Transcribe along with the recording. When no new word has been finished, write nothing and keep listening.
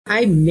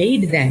I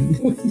made them.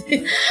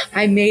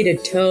 I made a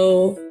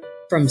toe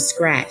from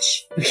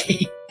scratch.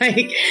 Okay.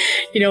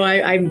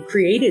 I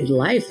created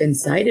life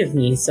inside of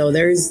me. So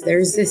there's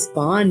this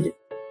bond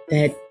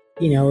that,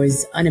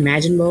 is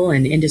unimaginable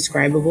and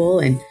indescribable.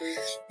 And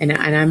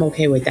I'm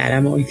okay with that.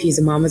 If he's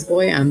a mama's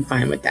boy, I'm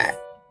fine with that.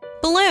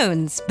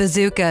 Balloons,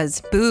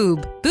 bazookas,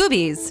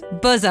 boobies,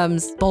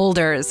 bosoms,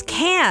 boulders,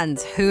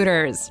 cans,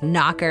 hooters,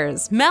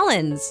 knockers,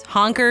 melons,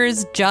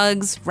 honkers,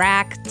 jugs,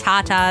 rack,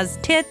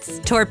 tatas, tits,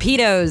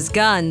 torpedoes,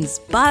 guns,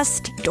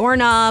 bust,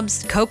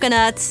 doorknobs,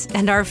 coconuts,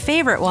 and our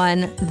favorite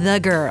one, the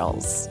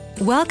girls.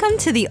 Welcome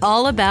to the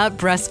All About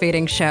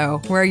Breastfeeding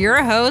show, where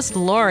your host,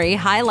 Lori,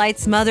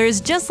 highlights mothers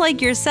just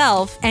like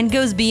yourself and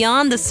goes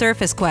beyond the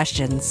surface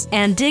questions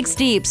and digs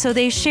deep so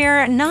they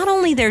share not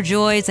only their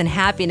joys and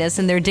happiness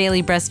in their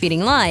daily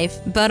breastfeeding life,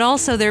 but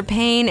also their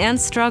pain and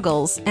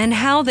struggles and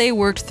how they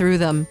worked through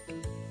them.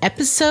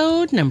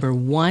 Episode number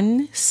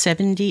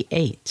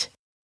 178.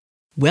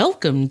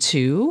 Welcome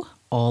to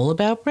All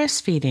About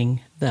Breastfeeding,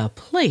 the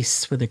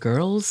place where the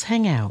girls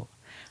hang out.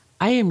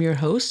 I am your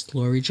host,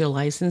 Lori Jo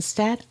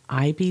Eisenstadt,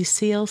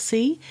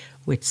 IBCLC,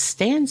 which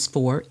stands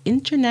for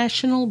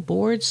International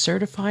Board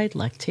Certified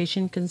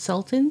Lactation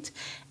Consultant,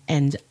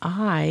 and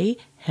I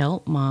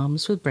help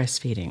moms with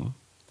breastfeeding.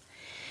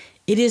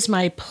 It is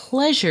my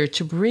pleasure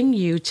to bring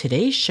you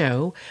today's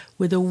show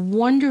with a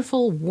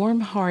wonderful,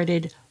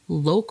 warm-hearted,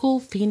 local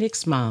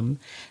Phoenix mom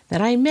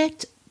that I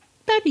met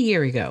about a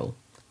year ago.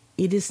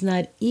 It is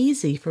not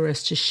easy for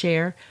us to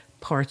share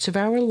parts of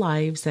our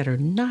lives that are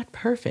not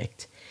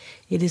perfect.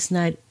 It is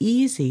not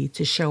easy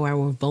to show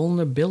our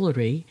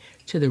vulnerability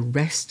to the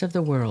rest of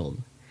the world.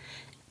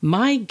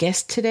 My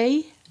guest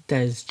today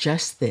does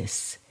just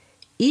this,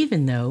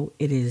 even though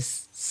it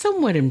is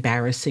somewhat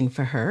embarrassing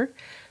for her,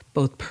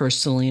 both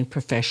personally and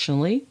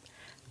professionally.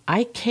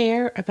 I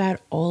care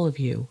about all of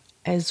you,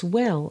 as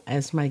well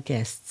as my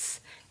guests.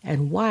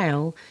 And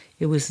while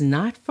it was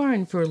not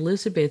fun for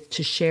Elizabeth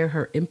to share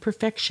her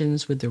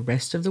imperfections with the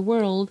rest of the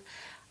world,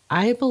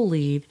 I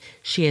believe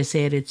she has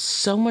added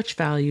so much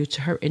value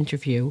to her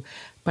interview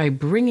by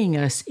bringing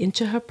us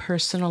into her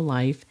personal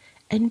life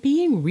and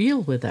being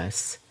real with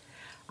us.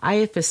 I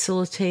have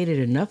facilitated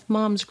enough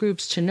moms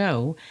groups to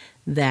know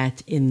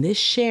that in this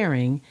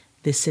sharing,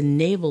 this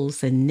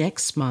enables the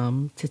next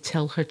mom to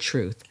tell her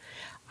truth,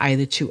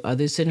 either to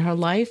others in her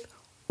life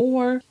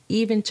or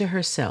even to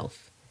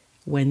herself.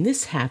 When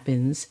this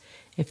happens,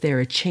 if there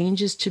are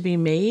changes to be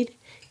made,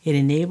 it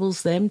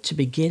enables them to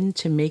begin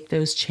to make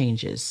those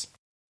changes.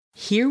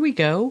 Here we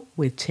go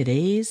with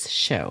today's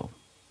show.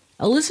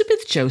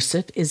 Elizabeth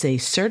Joseph is a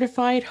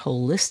certified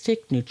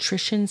holistic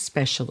nutrition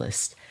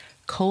specialist,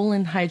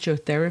 colon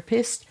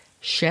hydrotherapist,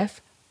 chef,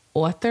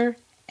 author,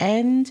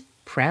 and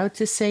proud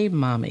to say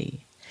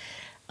mommy.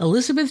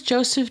 Elizabeth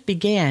Joseph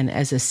began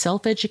as a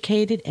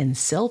self-educated and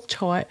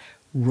self-taught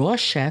raw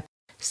chef,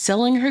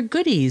 selling her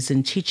goodies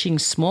and teaching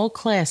small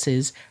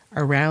classes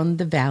around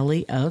the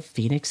valley of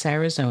Phoenix,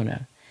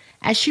 Arizona.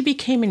 As she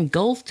became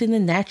engulfed in the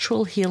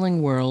natural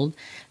healing world,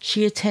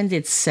 she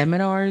attended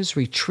seminars,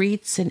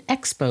 retreats, and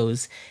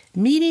expos,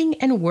 meeting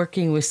and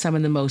working with some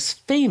of the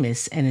most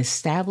famous and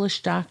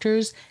established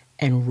doctors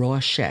and raw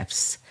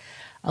chefs.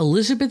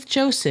 Elizabeth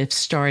Joseph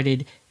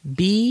started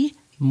Be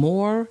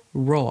More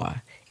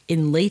Raw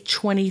in late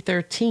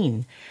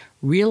 2013,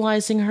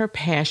 realizing her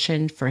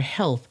passion for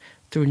health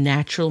through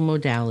natural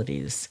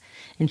modalities.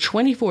 In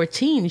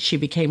 2014, she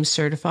became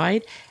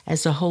certified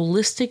as a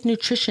holistic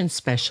nutrition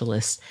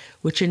specialist,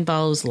 which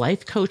involves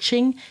life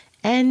coaching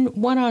and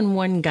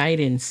one-on-one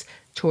guidance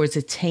towards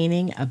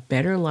attaining a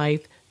better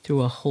life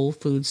through a whole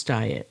foods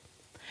diet.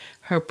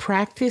 Her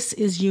practice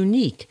is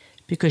unique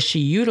because she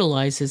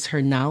utilizes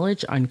her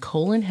knowledge on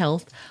colon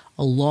health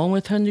along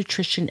with her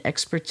nutrition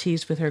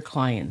expertise with her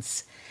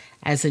clients.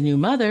 As a new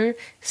mother,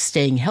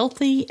 staying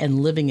healthy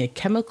and living a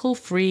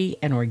chemical-free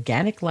and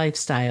organic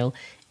lifestyle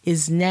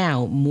is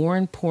now more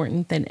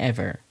important than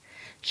ever.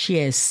 She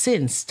has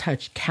since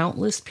touched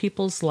countless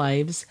people's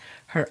lives.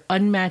 Her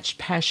unmatched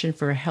passion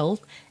for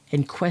health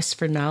and quest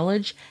for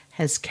knowledge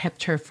has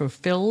kept her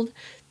fulfilled,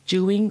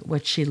 doing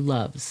what she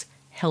loves,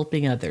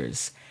 helping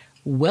others.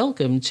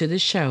 Welcome to the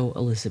show,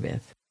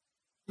 Elizabeth.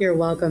 You're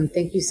welcome.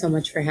 Thank you so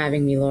much for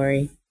having me,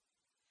 Lori.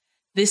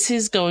 This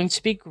is going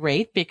to be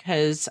great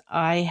because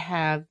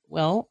I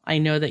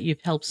know that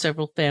you've helped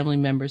several family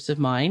members of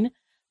mine.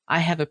 I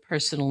have a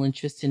personal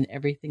interest in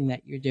everything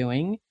that you're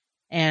doing.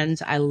 And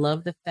I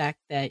love the fact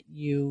that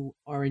you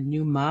are a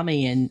new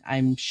mommy, and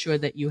I'm sure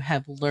that you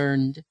have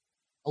learned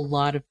a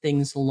lot of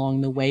things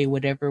along the way,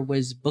 whatever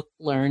was book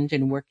learned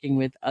and working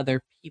with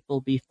other people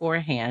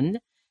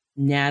beforehand.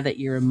 Now that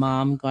you're a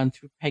mom, gone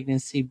through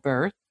pregnancy,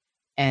 birth,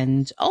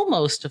 and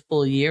almost a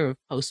full year of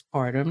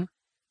postpartum,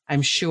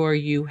 I'm sure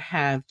you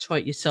have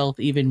taught yourself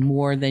even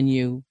more than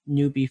you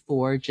knew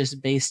before, just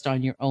based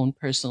on your own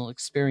personal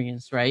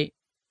experience, right?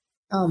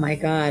 Oh my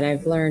God,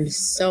 I've learned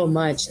so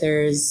much.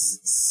 There's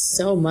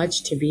so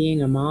much to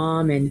being a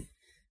mom and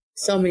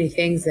so many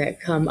things that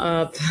come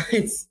up.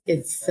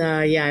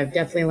 I've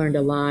definitely learned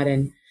a lot.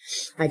 And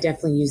I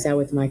definitely use that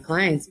with my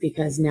clients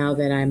because now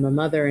that I'm a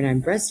mother and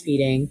I'm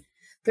breastfeeding,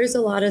 there's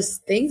a lot of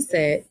things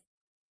that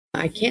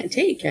I can't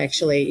take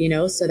actually,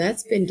 so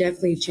that's been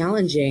definitely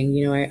challenging.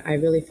 I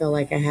really feel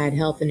like I had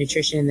health and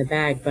nutrition in the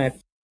bag, but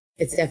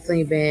it's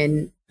definitely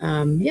been,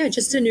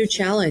 just a new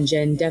challenge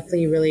and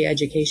definitely really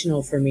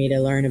educational for me to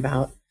learn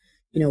about,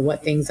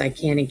 what things I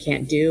can and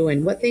can't do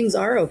and what things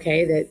are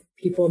okay that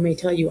people may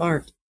tell you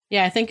aren't.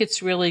 Yeah, I think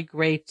it's really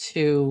great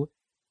to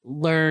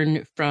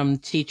learn from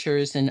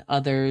teachers and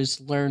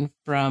others, learn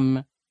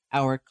from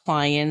our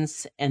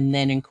clients, and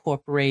then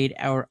incorporate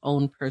our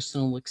own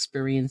personal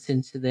experience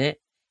into it.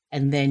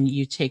 And then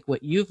you take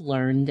what you've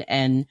learned,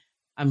 and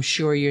I'm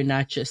sure you're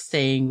not just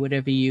saying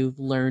whatever you've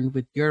learned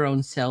with your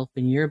own self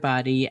and your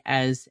body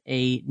as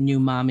a new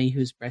mommy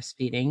who's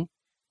breastfeeding,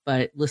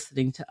 but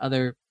listening to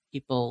other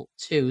people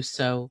too.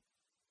 So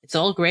it's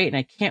all great. And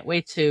I can't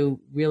wait to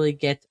really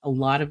get a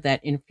lot of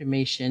that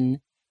information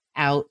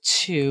out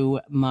to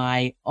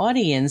my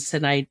audience.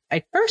 And I'd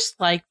first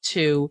like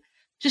to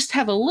just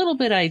have a little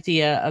bit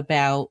idea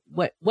about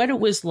what it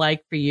was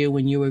like for you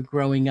when you were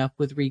growing up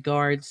with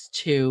regards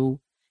to,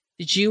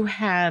 did you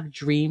have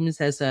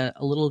dreams as a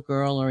little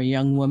girl or a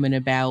young woman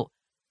about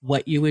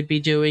what you would be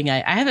doing?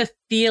 I have a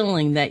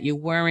feeling that you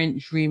weren't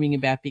dreaming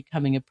about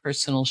becoming a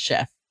personal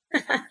chef.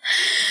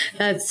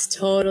 That's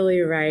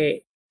totally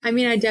right. I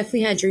mean, I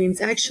definitely had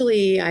dreams.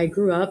 Actually, I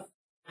grew up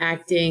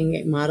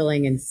acting,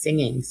 modeling, and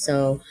singing.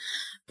 So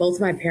both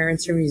my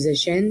parents are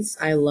musicians.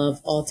 I love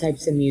all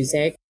types of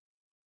music.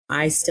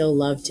 I still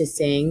love to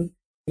sing.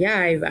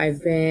 Yeah,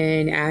 I've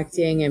been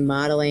acting and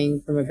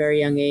modeling from a very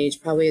young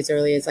age, probably as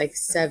early as like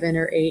 7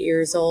 or 8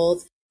 years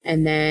old.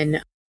 And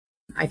then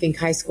I think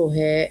high school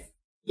hit.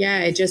 Yeah,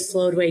 it just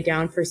slowed way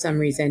down for some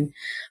reason.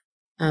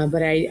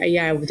 But I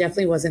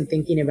definitely wasn't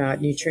thinking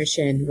about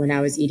nutrition when I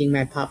was eating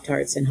my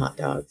Pop-Tarts and hot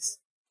dogs.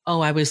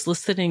 Oh, I was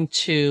listening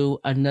to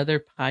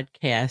another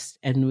podcast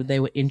and they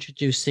were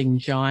introducing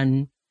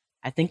John,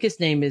 I think his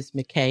name is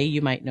McKay.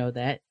 You might know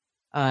that.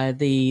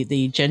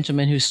 The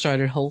gentleman who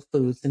started Whole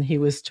Foods, and he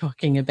was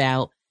talking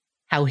about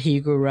how he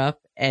grew up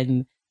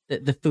and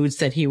the foods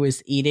that he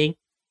was eating.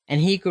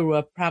 And he grew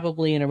up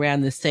probably in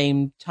around the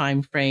same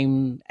time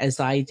frame as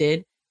I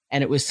did.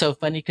 And it was so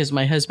funny because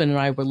my husband and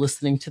I were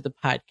listening to the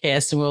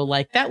podcast and we were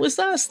like, that was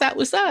us. That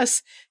was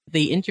us.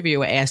 The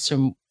interviewer asked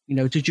him,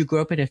 did you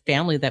grow up in a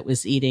family that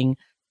was eating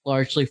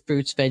largely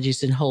fruits,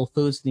 veggies, and whole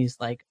foods? And he's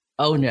like,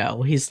 oh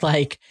no. He's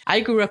like, I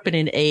grew up in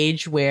an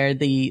age where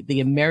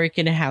the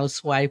American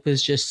housewife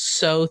was just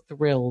so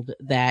thrilled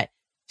that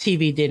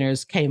TV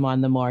dinners came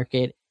on the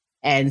market.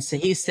 And so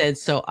he said,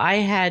 so I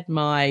had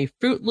my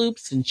Fruit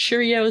Loops and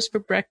Cheerios for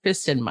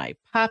breakfast and my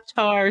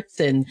Pop-Tarts.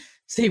 And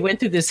so he went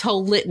through this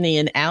whole litany,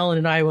 and Alan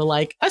and I were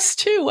like, us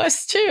too,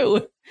 us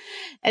too.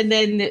 And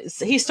then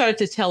he started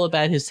to tell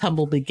about his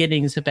humble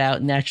beginnings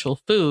about natural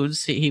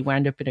foods. He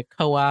wound up in a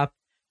co-op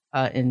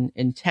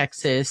in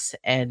Texas,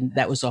 and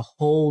that was a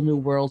whole new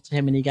world to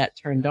him, and he got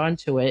turned on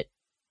to it.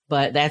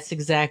 But that's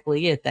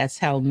exactly it. That's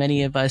how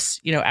many of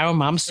us, our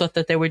moms thought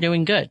that they were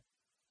doing good.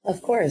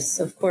 Of course,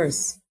 of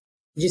course.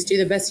 You just do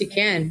the best you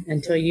can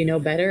until you know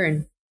better,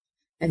 and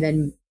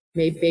then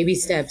make baby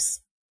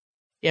steps.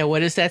 Yeah,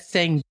 what is that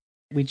saying?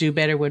 We do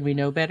better when we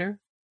know better?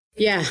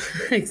 Yeah,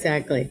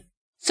 exactly.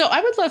 So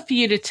I would love for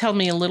you to tell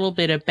me a little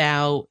bit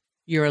about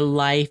your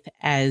life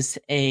as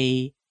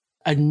a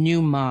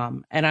new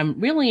mom. And I'm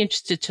really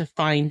interested to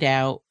find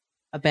out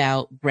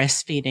about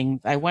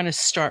breastfeeding. I want to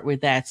start with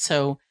that.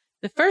 So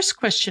the first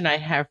question I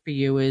have for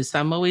you is,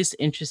 I'm always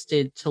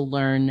interested to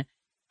learn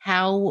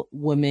how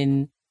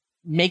women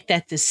make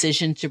that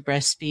decision to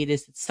breastfeed.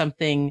 Is it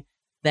something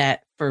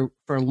that for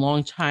a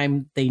long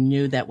time they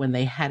knew that when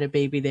they had a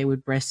baby they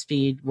would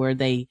breastfeed? Where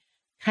they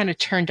kind of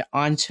turned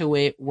onto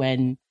it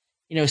when,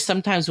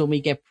 sometimes when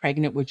we get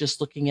pregnant, we're just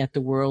looking at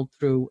the world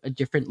through a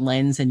different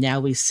lens, and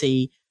now we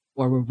see,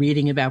 or we're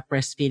reading about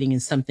breastfeeding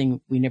and something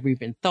we never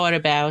even thought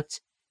about.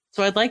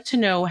 So I'd like to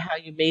know how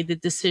you made the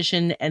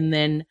decision, and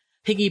then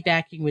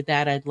piggybacking with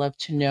that, I'd love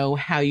to know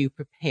how you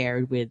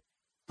prepared with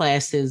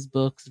classes,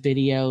 books,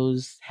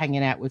 videos,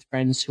 hanging out with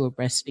friends who are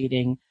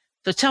breastfeeding.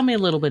 So tell me a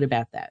little bit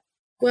about that.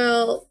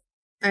 Well,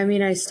 I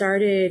mean, I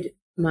started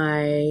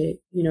my,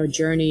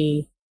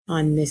 journey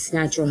on this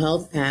natural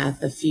health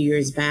path a few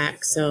years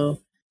back.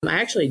 So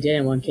I actually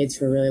didn't want kids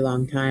for a really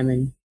long time.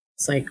 And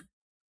it's like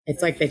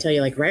they tell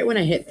you, like, right when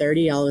I hit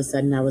 30, all of a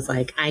sudden I was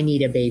like, I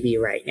need a baby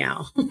right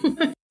now.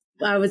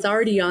 I was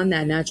already on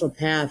that natural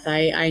path.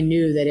 I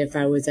knew that if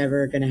I was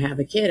ever going to have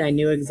a kid, I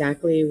knew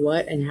exactly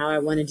what and how I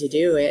wanted to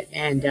do it.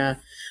 And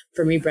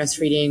for me,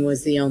 breastfeeding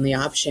was the only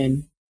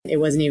option. It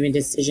wasn't even a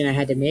decision I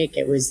had to make.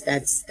 It was,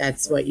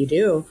 that's what you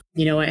do,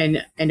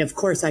 and of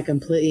course I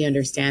completely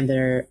understand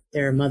that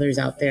there are mothers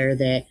out there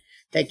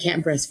that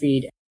can't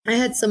breastfeed. I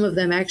had some of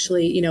them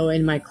actually,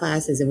 in my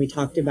classes, and we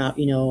talked about,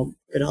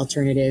 good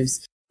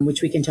alternatives,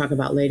 which we can talk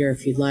about later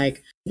if you'd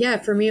like. Yeah,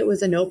 for me, it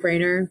was a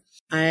no-brainer.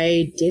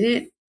 I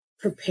didn't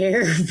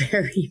prepare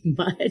very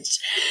much.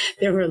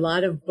 There were a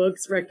lot of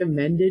books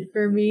recommended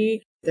for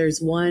me.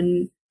 There's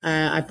one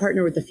I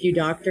partner with a few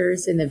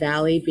doctors in the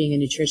Valley, being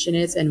a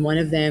nutritionist, and one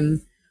of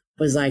them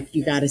was like,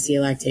 you got to see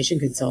a lactation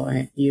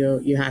consultant.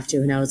 You have to.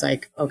 And I was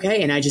like,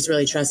 okay. And I just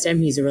really trust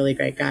him. He's a really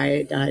great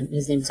guy.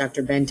 His name's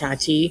Dr. Ben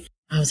Tati.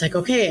 I was like,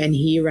 okay. And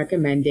he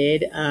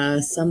recommended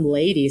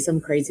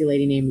some crazy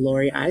lady named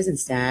Lori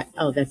Eisenstadt.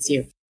 Oh, that's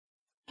you.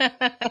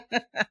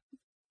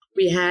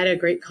 We had a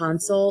great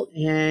consult.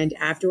 And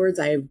afterwards,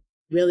 I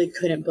really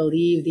couldn't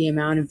believe the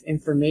amount of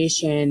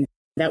information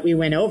that we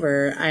went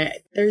over.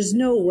 There's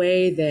no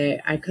way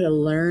that I could have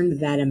learned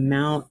that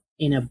amount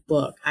in a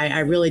book. I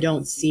really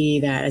don't see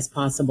that as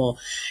possible.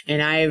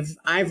 And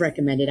I've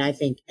recommended, I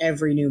think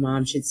every new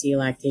mom should see a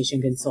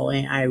lactation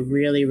consultant. I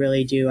really,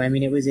 really do. I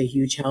mean, it was a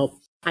huge help.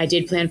 I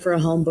did plan for a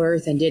home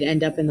birth and did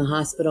end up in the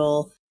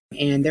hospital,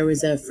 and there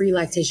was a free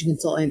lactation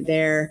consultant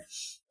there.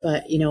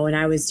 But, when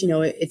I was,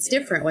 it's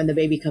different when the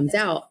baby comes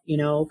out,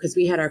 because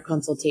we had our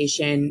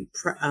consultation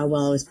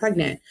while I was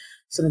pregnant.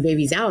 So when the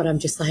baby's out, I'm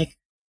just like,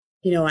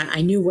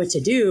 I knew what to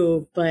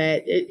do,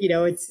 but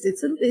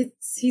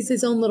he's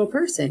his own little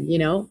person,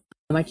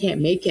 I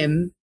can't make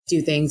him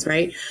do things,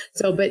 right?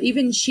 So, but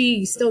even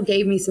she still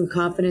gave me some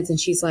confidence, and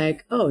she's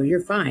like, oh,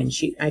 you're fine.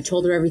 I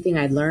told her everything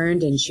I'd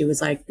learned, and she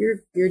was like,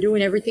 you're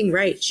doing everything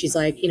right. She's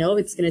like,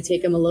 it's going to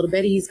take him a little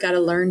bit. He's got to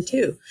learn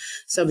too.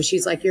 So, but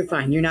she's like, you're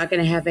fine. You're not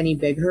going to have any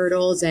big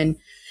hurdles. And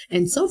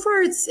so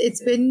far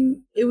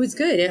it was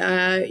good.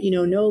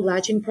 No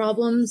latching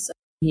problems.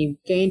 He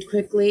gained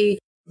quickly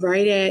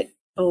right at,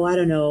 I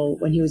don't know,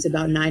 when he was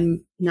about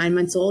nine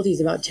months old.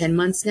 He's about 10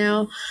 months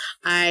now.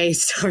 I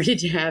started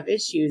to have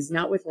issues,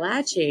 not with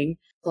latching,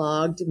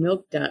 clogged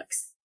milk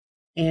ducts.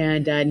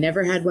 And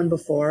never had one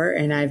before.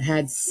 And I've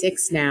had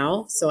 6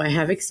 now. So I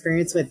have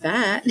experience with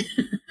that,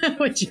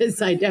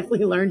 I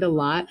definitely learned a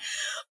lot.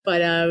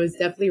 But it was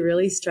definitely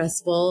really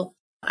stressful.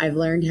 I've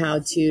learned how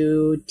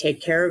to take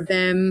care of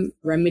them,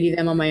 remedy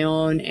them on my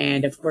own,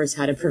 and of course,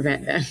 how to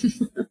prevent them.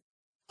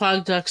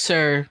 Clogged ducts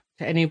are,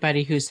 to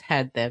anybody who's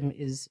had them,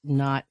 is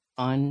not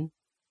fun.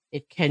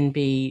 It can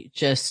be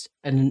just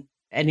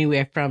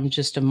anywhere from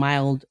just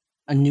a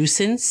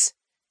nuisance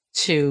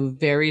to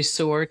very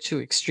sore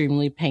to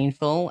extremely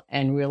painful,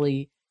 and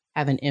really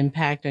have an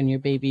impact on your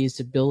baby's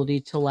ability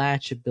to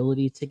latch,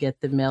 ability to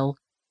get the milk.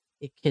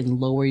 It can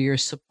lower your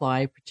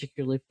supply,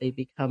 particularly if they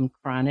become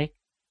chronic.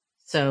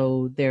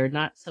 So they're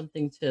not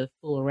something to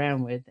fool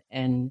around with.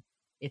 And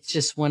it's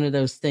just one of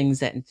those things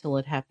that until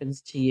it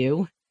happens to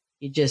you,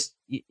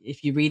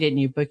 if you read it in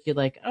your book, you're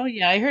like, oh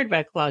yeah, I heard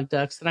about clogged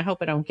ducts and I hope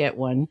I don't get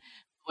one.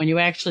 When you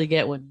actually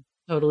get one,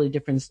 totally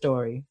different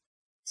story.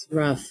 It's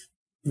rough.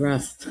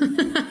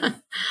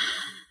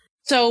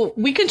 So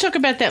we can talk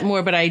about that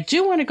more, but I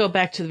do want to go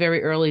back to the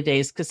very early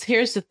days, because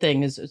here's the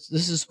thing: this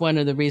is one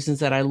of the reasons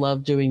that I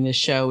love doing this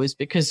show, is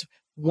because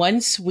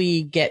once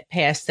we get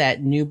past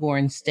that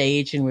newborn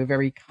stage and we're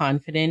very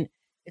confident,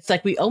 it's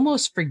like we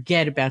almost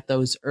forget about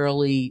those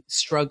early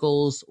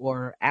struggles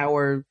or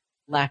our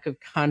lack of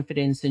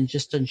confidence and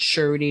just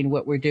unsurety in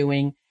what we're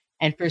doing.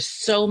 And for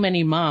so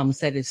many moms,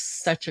 that is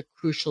such a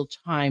crucial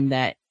time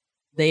that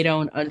they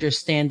don't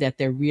understand that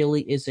there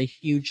really is a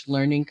huge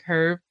learning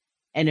curve.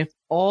 And if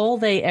all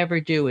they ever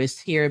do is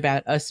hear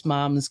about us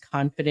moms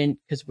confident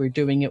because we're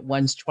doing it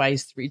once,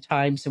 twice, 3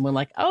 times, and we're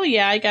like, oh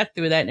yeah, I got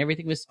through that and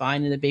everything was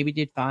fine and the baby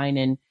did fine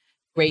and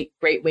great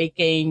weight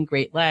gain,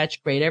 great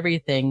latch, great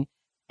everything.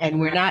 And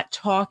we're not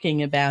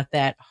talking about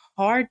that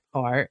hard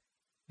part,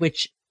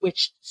 which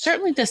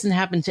certainly doesn't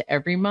happen to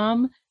every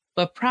mom,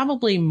 but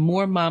probably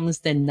more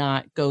moms than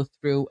not go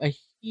through a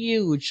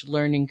huge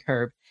learning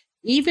curve.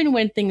 Even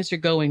when things are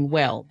going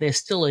well, there's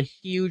still a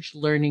huge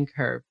learning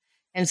curve.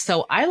 And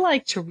so I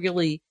like to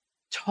really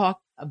talk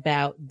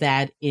about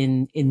that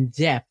in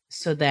depth,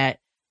 so that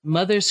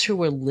mothers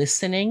who are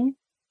listening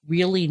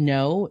really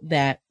know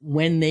that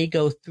when they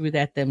go through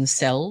that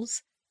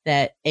themselves,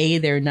 that A,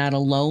 they're not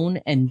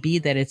alone, and B,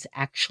 that it's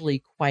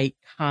actually quite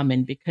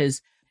common.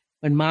 Because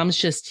when moms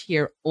just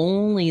hear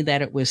only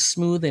that it was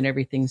smooth and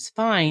everything's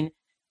fine,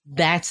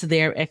 that's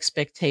their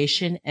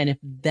expectation. And if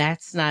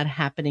that's not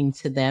happening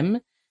to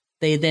them,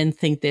 they then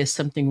think there's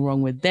something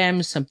wrong with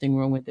them, something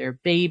wrong with their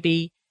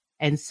baby.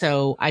 And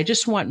so I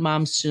just want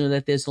moms to know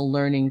that there's a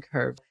learning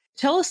curve.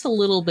 Tell us a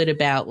little bit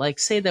about, like,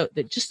 say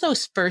that just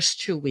those first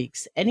 2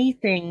 weeks,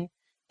 anything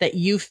that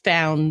you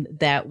found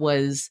that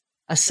was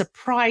a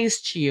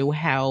surprise to you,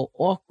 how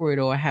awkward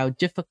or how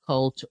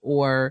difficult,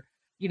 or,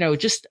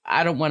 just,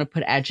 I don't want to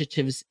put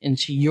adjectives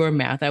into your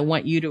mouth. I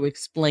want you to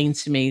explain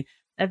to me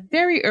a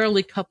very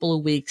early couple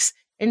of weeks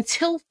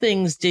until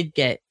things did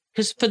get,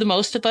 because for the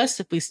most of us,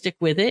 if we stick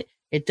with it,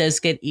 it does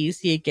get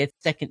easy. It gets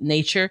second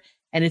nature,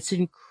 and it's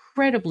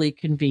incredibly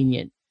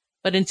convenient.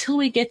 But until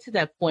we get to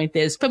that point,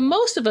 for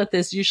most of us,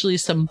 there's usually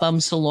some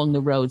bumps along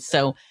the road.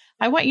 So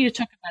I want you to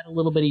talk about a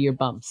little bit of your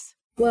bumps.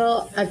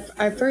 Well,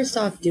 I first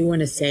off do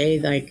want to say,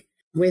 like,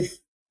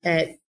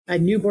 at a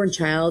newborn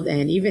child,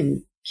 and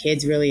even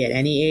kids really at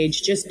any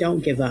age, just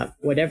don't give up.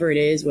 Whatever it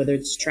is, whether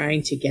it's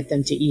trying to get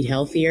them to eat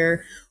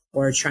healthier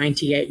or trying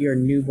to get your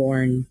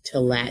newborn to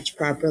latch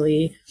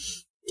properly,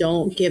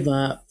 don't give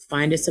up.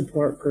 find a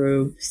support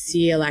group,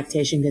 see a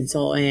lactation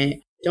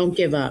consultant. Don't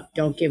give up.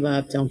 Don't give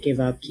up. Don't give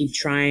up. Keep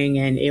trying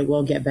and it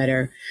will get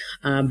better.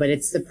 But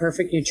it's the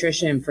perfect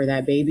nutrition for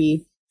that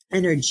baby.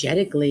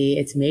 Energetically,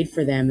 it's made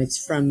for them.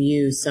 It's from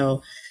you.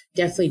 So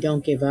definitely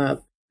don't give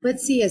up.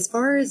 Let's see, as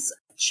far as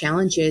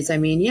challenges, I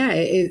mean, yeah,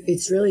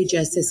 it's really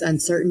just this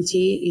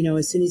uncertainty. You know,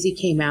 as soon as he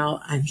came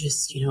out, I'm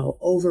just,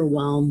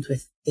 overwhelmed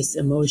with this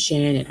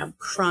emotion and I'm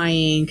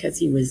crying because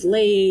he was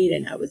late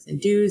and I was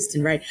induced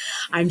and right.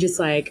 I'm just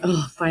like,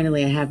 oh,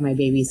 finally I have my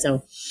baby.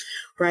 So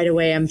right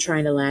away, I'm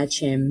trying to latch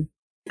him.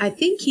 I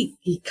think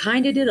he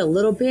kind of did a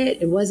little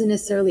bit. It wasn't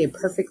necessarily a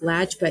perfect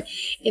latch, but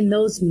in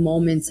those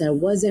moments, I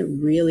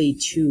wasn't really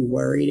too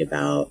worried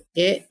about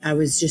it. I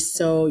was just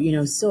so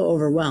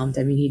overwhelmed.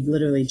 I mean, he'd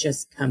literally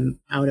just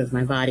come out of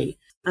my body.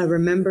 I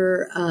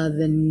remember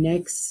the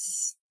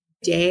next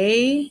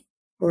day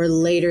or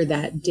later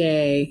that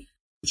day,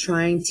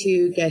 trying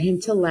to get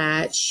him to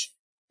latch.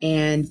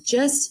 And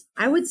just,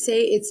 I would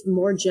say it's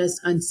more just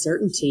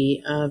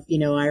uncertainty of,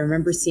 I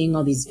remember seeing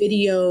all these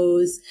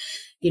videos,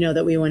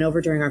 that we went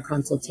over during our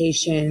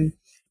consultation.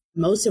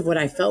 Most of what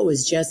I felt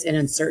was just an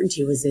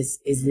uncertainty. Is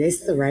this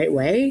the right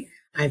way?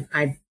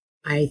 I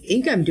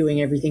think I'm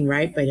doing everything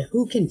right, but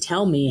who can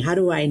tell me? How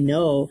do I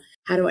know?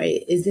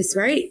 Is this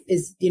right?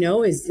 Is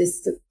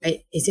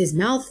his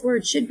mouth where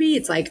it should be?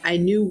 It's like, I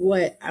knew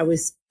what I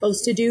was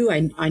supposed to do.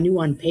 I knew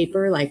on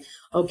paper, like,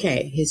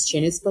 okay, his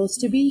chin is supposed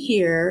to be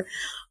here.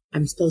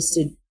 I'm supposed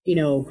to,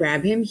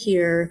 grab him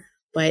here.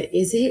 But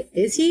is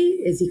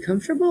he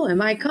comfortable?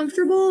 Am I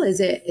comfortable? Is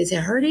it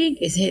hurting?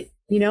 Is it,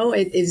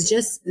 it's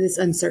just this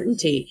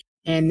uncertainty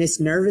and this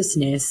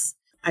nervousness.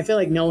 I feel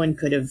like no one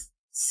could have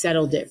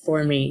settled it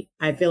for me.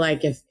 I feel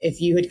like if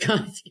you had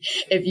come,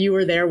 if you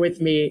were there with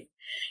me,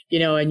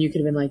 and you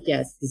could have been like,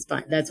 yes, he's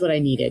fine. That's what I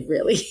needed,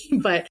 really.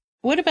 But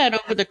what about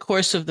over the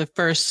course of the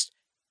first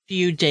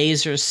few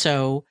days or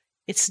so?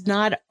 It's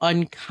not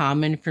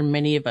uncommon for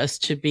many of us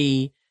to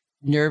be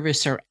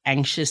nervous or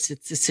anxious.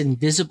 It's this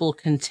invisible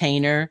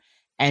container.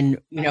 And,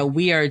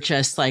 we are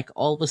just like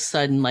all of a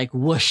sudden, like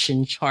whoosh,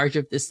 in charge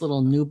of this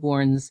little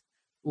newborn's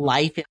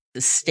life and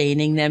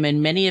sustaining them.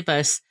 And many of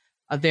us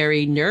are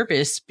very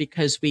nervous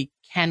because we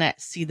cannot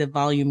see the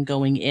volume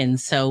going in.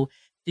 So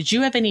did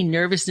you have any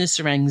nervousness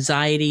or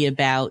anxiety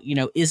about,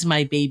 is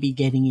my baby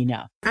getting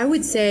enough? I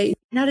would say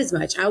not as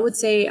much. I would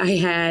say I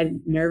had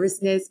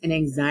nervousness and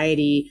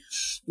anxiety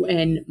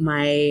when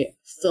my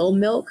fill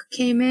milk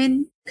came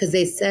in, because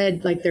they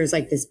said like there's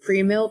like this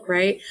pre-milk,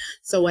 right?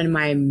 So when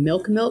my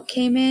milk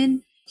came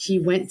in, he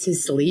went to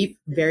sleep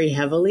very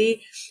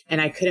heavily and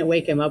I couldn't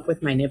wake him up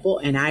with my nipple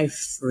and I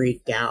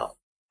freaked out.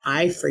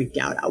 I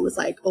was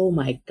like, oh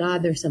my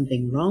God, there's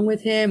something wrong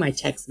with him. I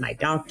texted my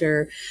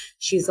doctor.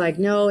 She's like,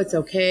 no, it's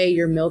okay.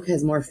 Your milk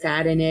has more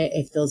fat in it.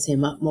 It fills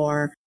him up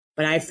more.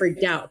 But I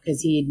freaked out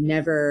because he'd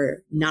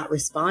never not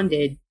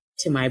responded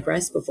to my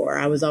breast before.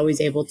 I was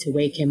always able to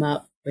wake him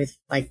up with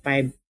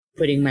by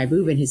putting my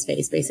boob in his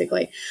face,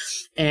 basically.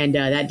 And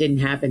that didn't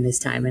happen this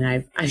time. And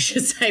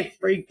I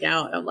freaked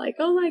out. I'm like,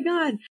 oh my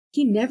God.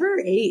 He never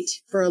ate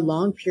for a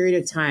long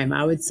period of time,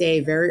 I would say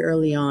very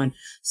early on.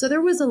 So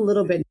there was a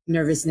little bit of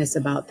nervousness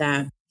about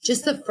that.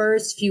 Just the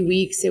first few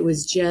weeks, it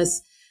was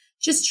just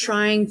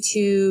trying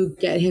to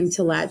get him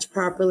to latch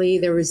properly.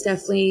 There was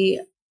definitely,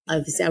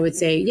 I would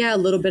say, a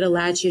little bit of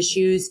latch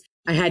issues.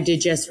 I had to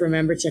just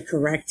remember to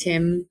correct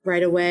him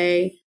right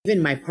away.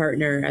 Even my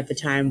partner at the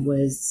time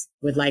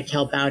would like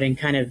help out and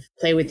kind of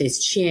play with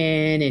his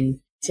chin and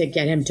to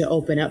get him to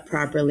open up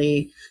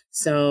properly.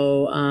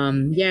 So,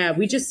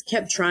 we just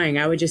kept trying.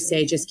 I would just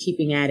say just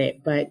keeping at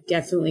it, but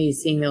definitely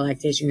seeing the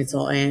lactation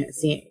consultant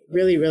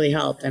really, really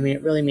helped. I mean,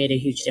 it really made a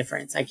huge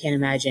difference. I can't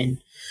imagine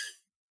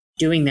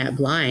doing that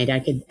blind. I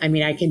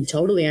can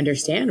totally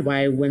understand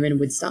why women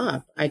would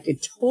stop. I could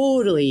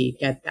totally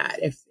get that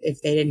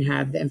if they didn't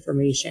have the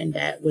information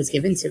that was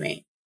given to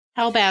me.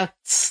 How about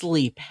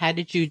sleep? How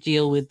did you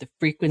deal with the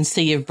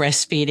frequency of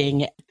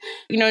breastfeeding?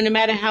 No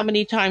matter how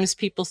many times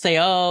people say,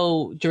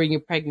 oh, during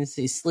your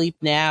pregnancy, sleep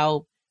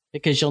now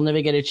because you'll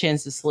never get a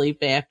chance to sleep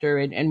after.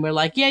 And we're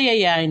like,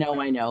 yeah, I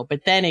know.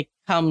 But then it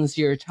comes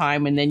your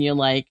time and then you're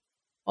like,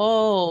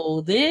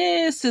 oh,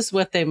 this is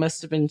what they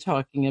must have been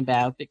talking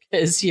about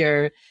because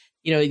your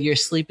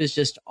sleep is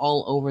just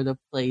all over the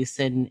place.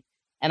 And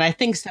I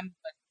think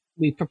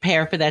we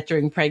prepare for that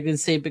during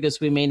pregnancy because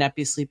we may not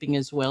be sleeping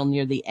as well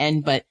near the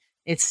end, but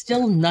it's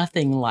still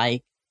nothing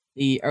like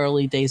the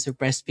early days of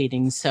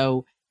breastfeeding.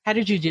 So how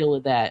did you deal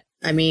with that?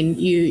 I mean,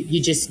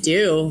 you just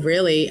do,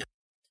 really.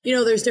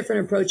 There's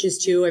different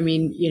approaches too. I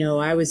mean,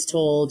 I was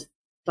told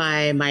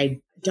by my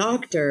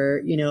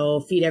doctor,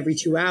 feed every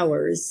 2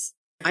 hours.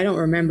 I don't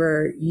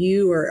remember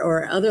you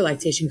or other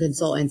lactation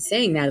consultants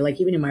saying that,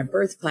 like even in my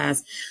birth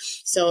class.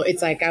 So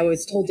it's like I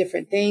was told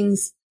different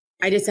things.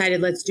 I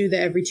decided let's do the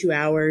every 2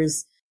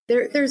 hours.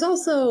 There's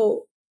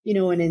also,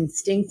 an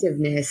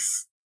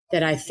instinctiveness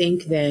that I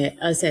think that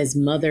us as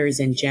mothers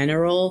in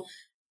general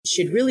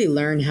should really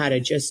learn how to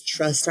just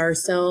trust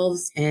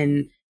ourselves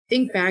and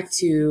think back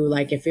to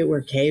like if it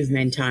were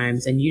caveman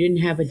times and you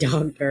didn't have a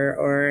doctor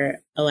or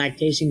a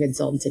lactation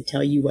consultant to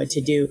tell you what to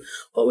do,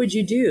 what would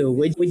you do?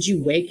 Would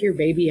you wake your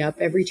baby up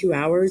every 2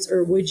 hours,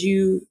 or would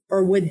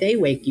they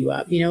wake you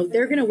up?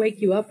 They're going to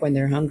wake you up when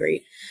they're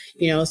hungry,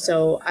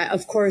 so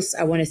of course,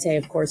 I want to say,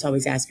 of course,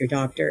 always ask your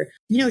doctor,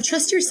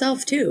 trust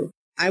yourself too.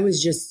 I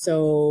was just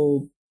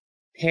so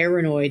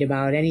paranoid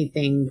about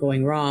anything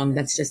going wrong.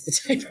 That's just the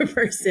type of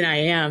person I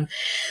am,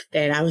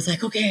 that I was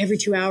like, okay, every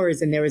 2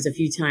 hours. And there was a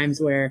few times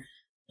where,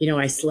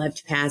 I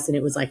slept past and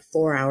it was like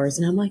 4 hours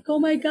and I'm like, oh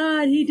my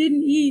God, he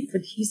didn't eat,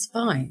 but he's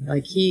fine.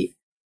 Like he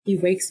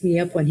wakes me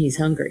up when he's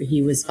hungry.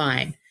 He was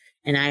fine.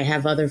 And I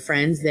have other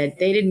friends that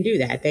they didn't do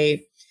that.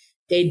 They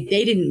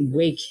didn't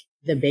wake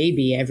the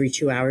baby every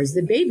 2 hours.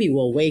 The baby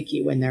will wake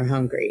you when they're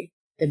hungry.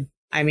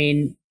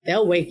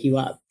 They'll wake you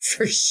up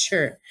for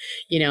sure,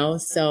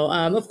 So,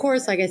 of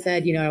course, like I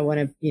said, I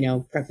want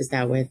to, preface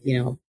that with,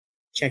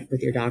 check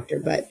with your doctor,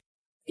 but,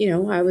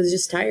 I was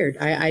just tired.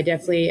 I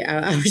definitely,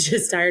 I was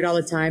just tired all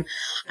the time.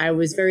 I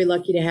was very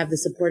lucky to have the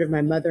support of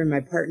my mother and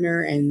my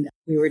partner, and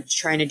we were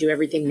trying to do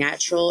everything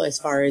natural as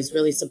far as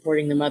really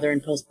supporting the mother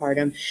in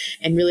postpartum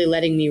and really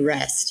letting me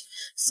rest.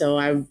 So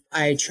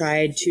I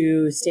tried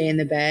to stay in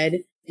the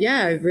bed.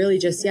 Yeah, really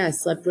just,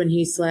 slept when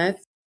he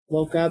slept,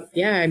 woke up.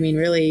 Yeah,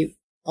 really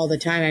all the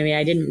time.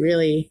 I didn't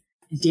really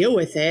deal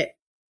with it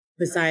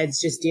besides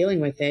just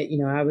dealing with it.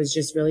 I was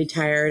just really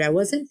tired. I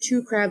wasn't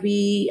too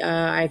crabby.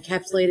 I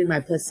encapsulated my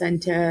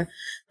placenta.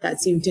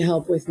 That seemed to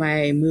help with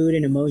my mood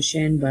and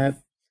emotion, but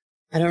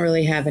I don't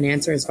really have an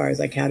answer as far as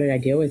like, how did I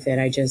deal with it?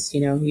 I just,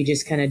 you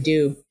just kind of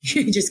do.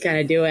 You just kind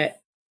of do it.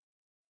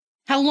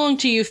 How long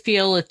do you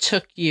feel it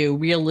took you,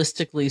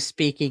 realistically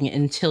speaking,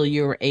 until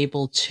you were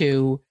able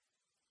to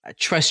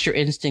trust your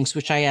instincts,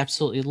 which I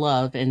absolutely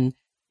love, and,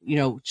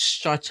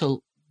 start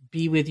to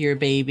be with your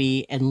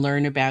baby and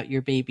learn about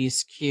your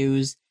baby's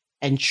cues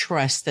and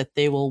trust that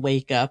they will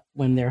wake up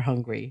when they're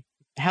hungry?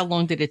 How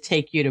long did it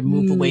take you to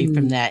move away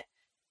from that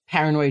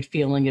paranoid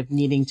feeling of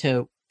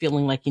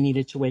feeling like you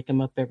needed to wake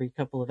them up every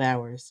couple of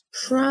hours?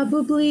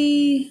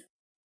 Probably,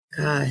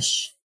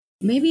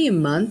 maybe a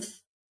month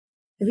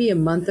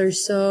or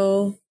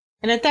so.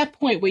 And at that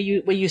point, were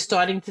you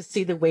starting to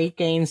see the weight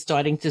gain,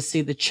 starting to see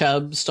the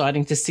chub,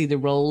 starting to see the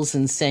rolls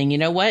and saying, you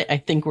know what, I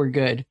think we're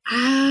good?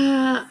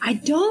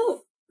 I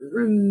don't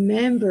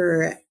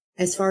remember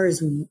as far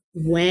as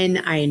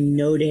when I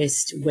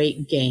noticed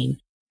weight gain.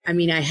 I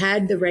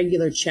had the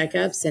regular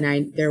checkups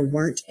and there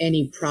weren't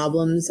any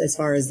problems as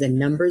far as the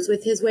numbers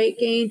with his weight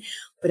gain,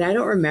 but I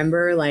don't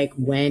remember like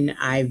when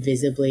I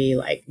visibly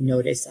like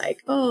noticed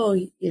like, oh,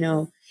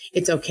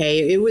 it's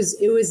okay. It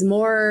was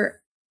more,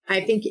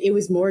 I think it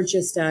was more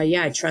just,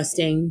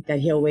 trusting that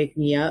he'll wake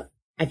me up.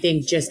 I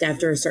think just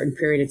after a certain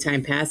period of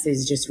time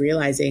passes, just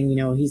realizing,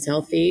 he's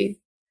healthy,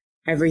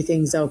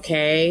 everything's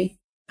okay.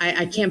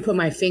 I can't put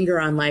my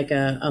finger on like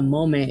a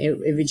moment.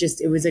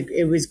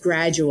 It was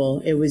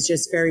gradual. It was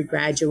just very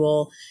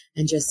gradual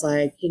and just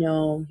like,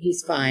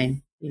 he's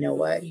fine. You know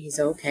what? He's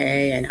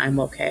okay and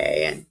I'm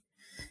okay. And,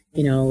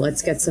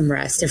 let's get some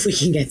rest if we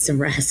can get some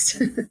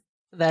rest.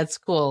 That's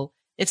cool.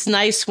 It's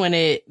nice when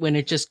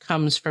it just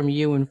comes from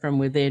you and from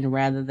within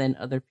rather than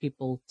other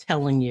people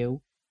telling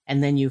you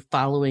and then you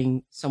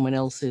following someone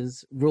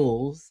else's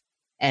rules.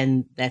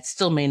 And that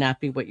still may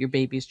not be what your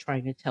baby's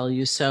trying to tell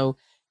you. So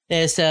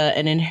there's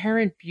an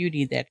inherent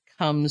beauty that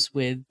comes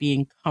with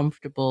being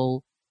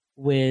comfortable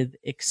with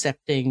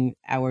accepting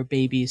our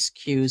baby's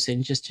cues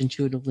and just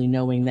intuitively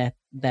knowing that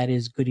that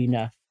is good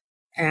enough.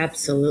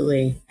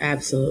 Absolutely.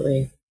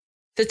 Absolutely.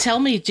 So tell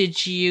me,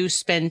 did you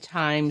spend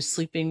time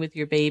sleeping with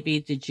your baby?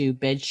 Did you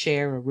bed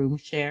share or room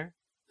share?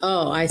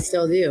 Oh, I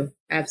still do.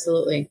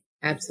 Absolutely.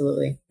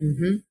 Absolutely.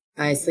 Mm-hmm.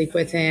 I sleep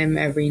with him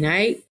every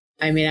night.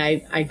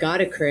 I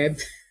got a crib.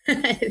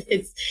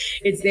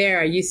 It's there.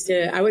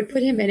 I would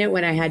put him in it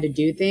when I had to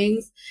do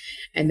things.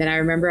 And then I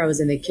remember I was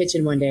in the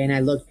kitchen one day and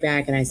I looked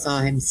back and I saw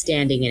him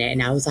standing in it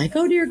and I was like,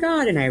 oh dear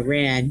God. And I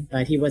ran,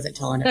 but he wasn't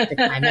tall enough to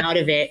climb out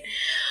of it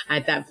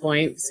at that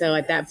point. So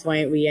at that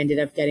point we ended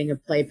up getting a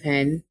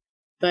playpen.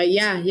 But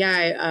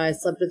I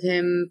slept with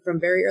him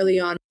from very early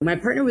on. My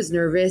partner was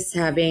nervous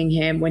having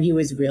him when he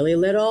was really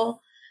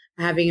little,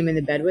 having him in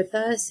the bed with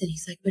us. And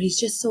he's like, but he's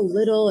just so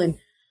little. And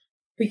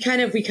we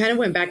kind of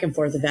went back and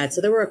forth with that.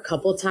 So there were a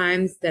couple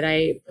times that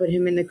I put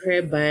him in the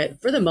crib,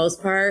 but for the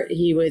most part,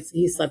 he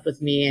slept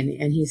with me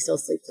and he still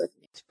sleeps with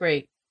me. It's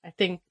great. I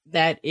think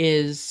that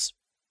is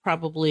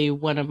probably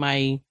one of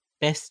my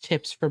best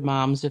tips for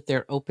moms if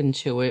they're open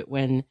to it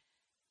when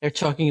they're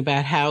talking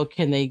about how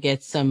can they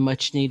get some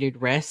much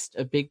needed rest.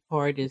 A big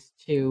part is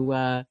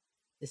to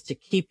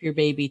keep your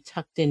baby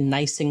tucked in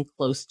nice and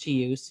close to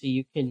you so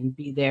you can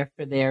be there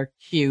for their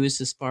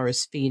cues as far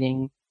as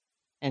feeding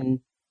and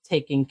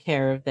taking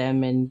care of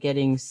them and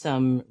getting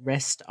some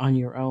rest on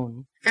your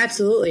own.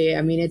 Absolutely.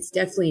 It's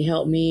definitely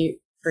helped me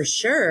for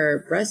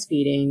sure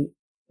breastfeeding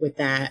with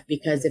that,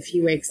 because if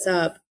he wakes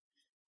up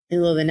in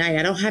the middle of the night,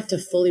 I don't have to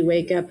fully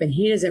wake up and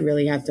he doesn't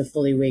really have to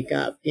fully wake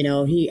up.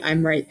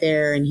 I'm right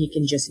there and he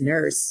can just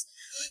nurse.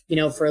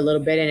 for a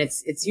little bit. And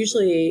it's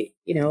usually,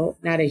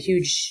 not a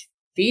huge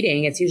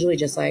feeding. It's usually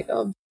just like,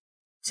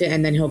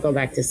 and then he'll go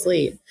back to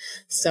sleep.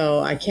 So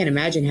I can't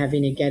imagine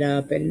having to get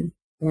up and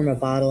warm a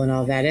bottle and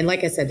all that. And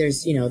like I said,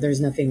 there's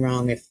nothing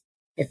wrong if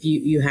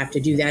you have to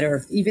do that,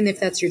 or even if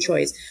that's your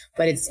choice,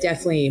 but it's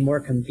definitely more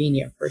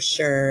convenient for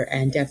sure.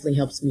 And definitely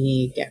helps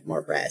me get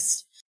more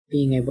rest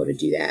being able to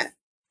do that.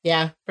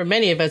 Yeah. For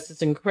many of us,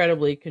 it's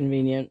incredibly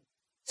convenient.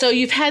 So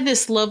you've had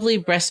this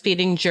lovely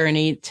breastfeeding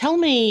journey. Tell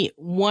me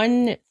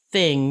one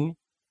thing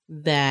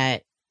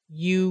that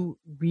you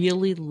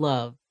really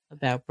love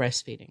about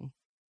breastfeeding.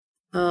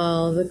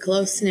 Oh, the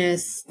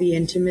closeness, the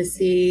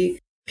intimacy.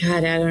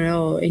 God, I don't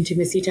know.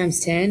 Intimacy times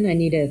 10. I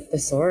need a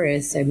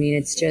thesaurus. I mean,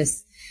 it's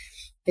just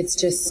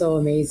so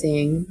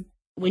amazing.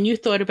 When you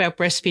thought about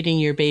breastfeeding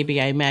your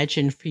baby, I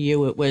imagine for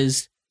you it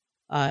was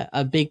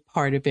a big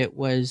part of it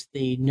was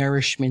the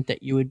nourishment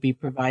that you would be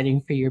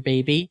providing for your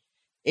baby.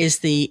 Is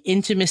the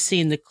intimacy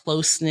and the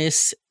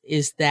closeness,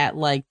 is that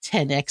like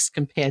 10x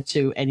compared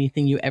to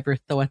anything you ever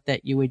thought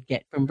that you would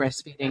get from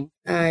breastfeeding?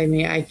 I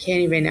mean, I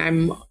can't even,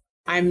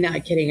 I'm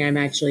not kidding. I'm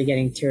actually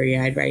getting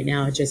teary-eyed right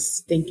now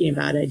just thinking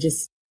about it.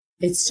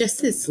 It's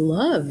just this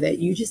love that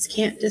you just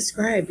can't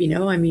describe,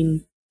 I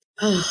mean,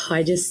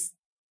 I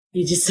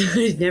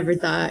never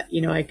thought,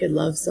 I could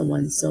love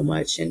someone so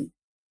much. And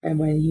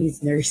when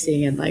he's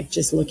nursing and like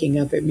just looking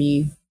up at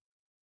me,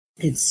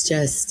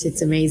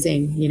 it's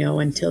amazing,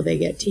 until they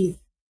get teeth.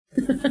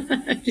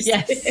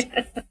 Yes.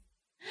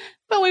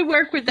 But we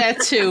work with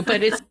that too,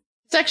 but it's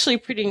actually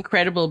pretty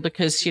incredible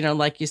because,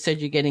 like you said,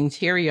 you're getting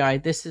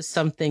teary-eyed. This is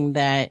something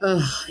that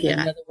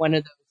another one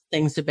of those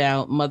things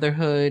about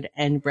motherhood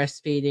and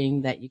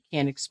breastfeeding that you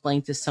can't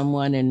explain to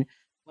someone. And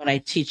when I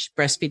teach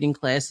breastfeeding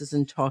classes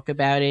and talk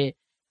about it,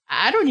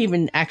 I don't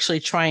even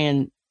actually try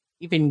and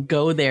even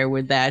go there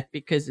with that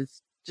because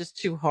it's just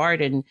too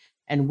hard.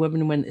 And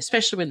women,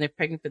 especially when they're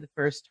pregnant for the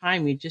first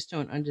time, you just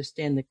don't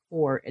understand the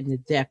core and the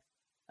depth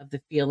of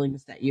the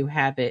feelings that you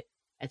have it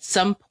at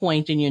some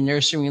point in your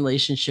nursing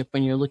relationship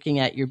when you're looking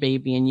at your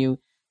baby and you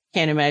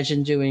can't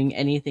imagine doing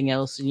anything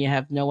else and you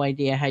have no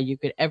idea how you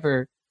could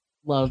ever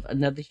love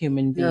another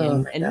human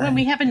being. And when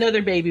we have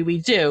another baby, we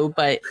do,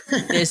 but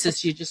there's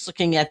this, you're just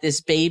looking at this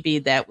baby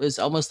that was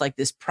almost like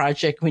this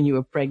project when you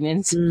were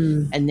pregnant.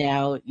 And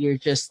now you're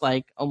just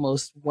like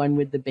almost one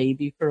with the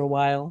baby for a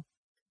while.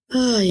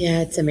 Oh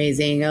yeah, it's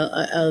amazing.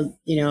 I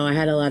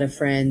had a lot of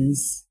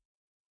friends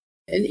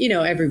and,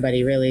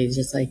 everybody really is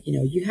just like,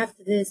 you have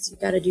to this, you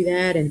got to do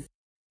that. And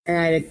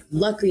I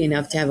luckily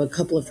enough to have a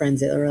couple of friends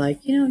that were like,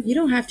 you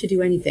don't have to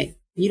do anything.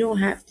 You don't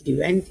have to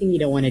do anything you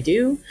don't want to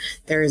do.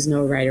 There is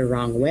no right or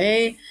wrong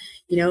way,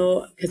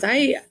 because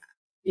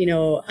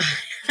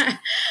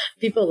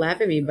people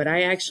laugh at me, but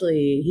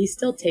he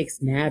still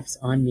takes naps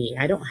on me.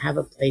 I don't have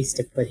a place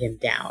to put him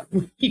down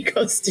when he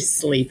goes to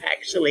sleep,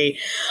 actually.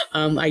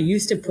 I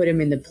used to put him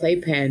in the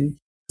playpen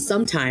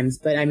sometimes,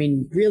 but I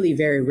mean, really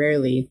very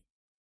rarely.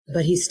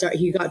 But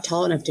he got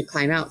tall enough to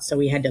climb out, so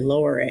we had to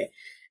lower it.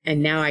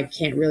 And now I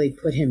can't really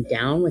put him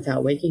down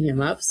without waking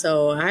him up.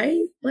 So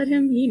I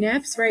he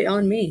naps right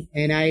on me.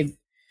 And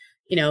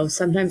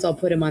sometimes I'll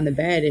put him on the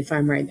bed if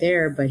I'm right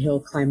there, but he'll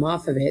climb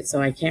off of it.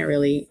 So I can't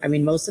really,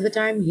 most of the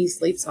time he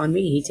sleeps on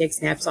me. He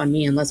takes naps on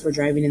me unless we're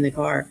driving in the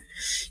car,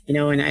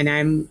 and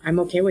I'm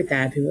okay with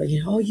that. People are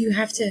like, oh, you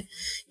have to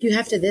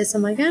this.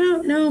 I'm like,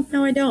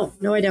 No, I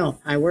don't.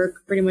 I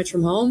work pretty much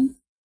from home.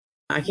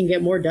 I can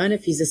get more done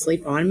if he's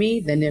asleep on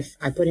me than if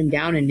I put him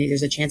down and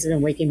there's a chance of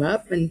him waking him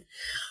up. And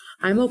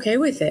I'm okay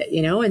with it,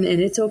 and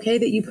it's okay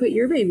that you put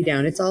your baby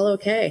down. It's all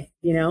okay,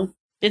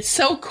 It's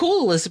so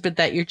cool, Elizabeth,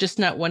 that you're just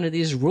not one of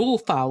these rule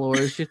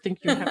followers. You think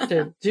you have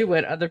to do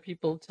what other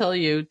people tell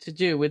you to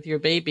do with your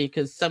baby.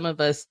 Because some of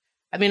us,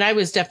 I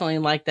was definitely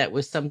like that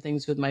with some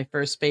things with my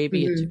first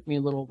baby. Mm-hmm. It took me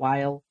a little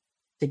while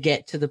to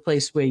get to the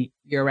place where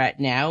you're at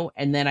now.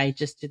 And then I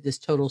just did this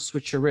total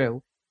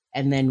switcheroo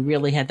and then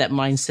really had that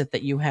mindset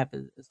that you have.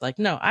 It's like,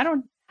 no, I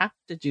don't have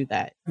to do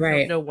that. Right. I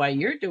don't know why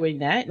you're doing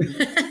that.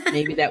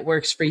 Maybe that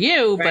works for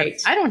you, right.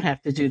 But I don't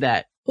have to do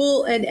that.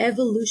 Well, and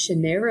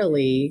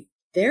evolutionarily,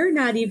 they're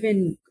not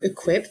even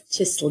equipped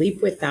to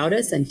sleep without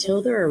us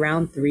until they're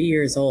around 3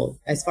 years old,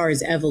 as far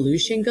as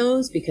evolution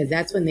goes, because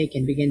that's when they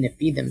can begin to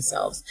feed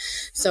themselves.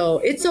 So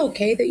it's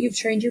okay that you've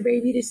trained your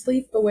baby to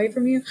sleep away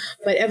from you,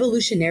 but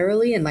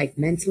evolutionarily and like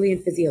mentally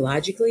and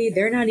physiologically,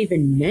 they're not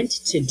even meant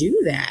to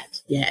do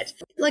that yet.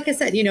 Like I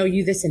said,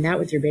 you this and that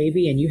with your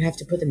baby and you have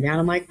to put them down.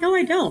 I'm like, no,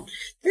 I don't.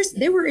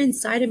 They were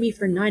inside of me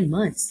for 9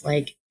 months.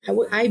 Like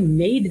I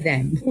made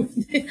them.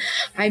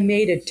 I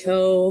made a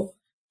toe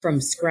from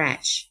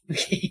scratch.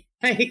 Okay.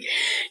 Like,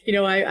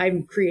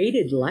 I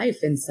created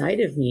life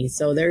inside of me.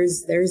 So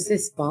there's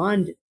this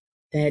bond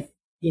that,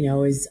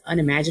 is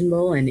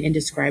unimaginable and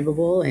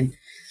indescribable. And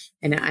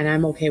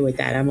I'm okay with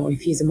that.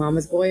 If he's a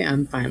mama's boy,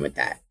 I'm fine with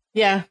that.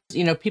 Yeah.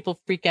 People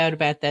freak out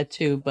about that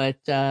too, but,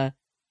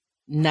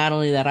 not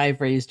only that I've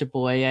raised a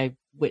boy, I've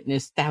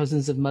witnessed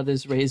thousands of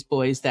mothers raise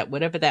boys that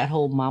whatever that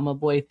whole mama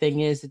boy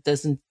thing is, it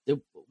doesn't,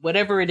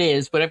 whatever it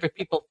is, whatever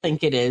people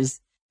think it is,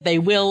 They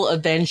will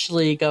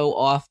eventually go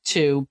off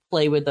to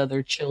play with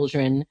other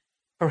children,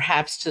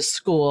 perhaps to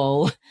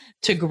school,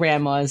 to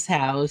grandma's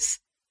house.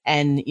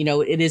 And, you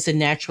know, it is a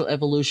natural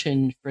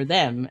evolution for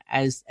them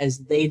as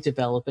they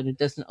develop, and it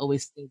doesn't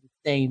always stay the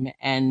same.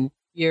 And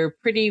you're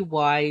pretty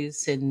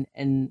wise. And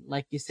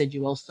like you said,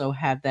 you also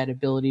have that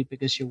ability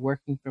because you're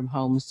working from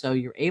home. So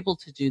you're able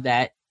to do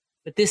that.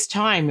 But this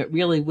time it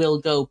really will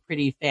go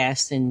pretty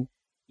fast, and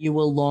you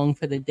will long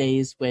for the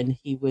days when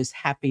he was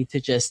happy to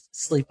just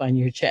sleep on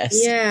your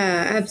chest.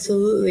 Yeah,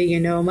 absolutely. You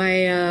know,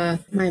 my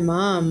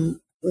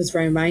mom was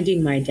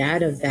reminding my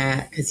dad of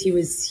that because he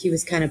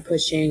was kind of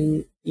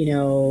pushing, you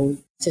know,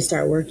 to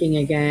start working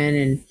again.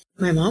 And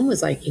my mom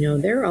was like, you know,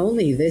 they're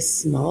only this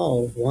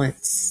small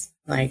once.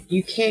 Like,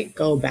 you can't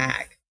go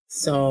back.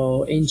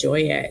 So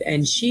enjoy it.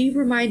 And she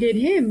reminded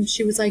him,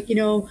 she was like,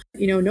 no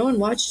one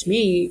watched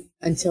me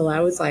until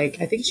I was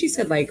like, I think she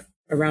said like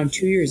around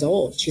 2 years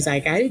old. She's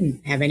like, I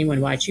didn't have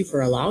anyone watch you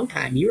for a long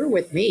time. You were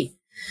with me.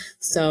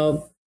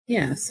 So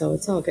yeah, so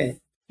it's all good.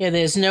 Yeah,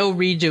 there's no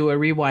redo or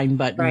rewind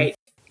button. Right.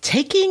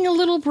 Taking a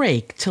little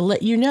break to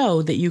let you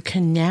know that you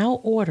can now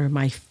order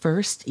my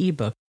first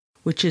ebook,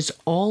 which is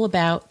all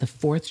about the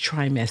fourth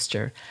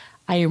trimester.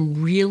 I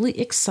am really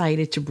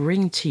excited to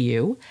bring to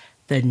you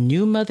the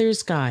New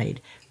Mother's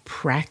Guide,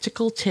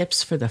 Practical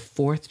Tips for the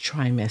Fourth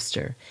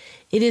Trimester.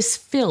 It is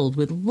filled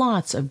with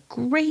lots of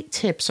great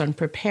tips on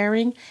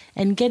preparing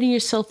and getting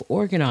yourself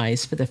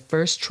organized for the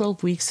first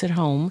 12 weeks at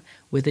home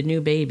with a new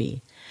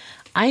baby.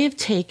 I have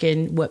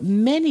taken what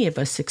many of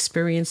us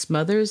experienced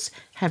mothers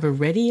have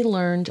already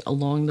learned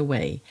along the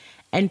way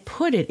and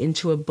put it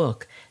into a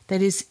book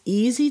that is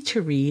easy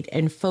to read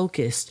and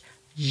focused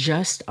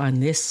just on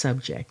this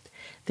subject.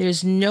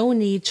 There's no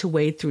need to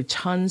wade through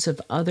tons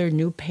of other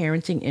new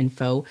parenting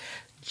info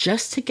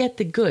just to get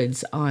the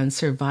goods on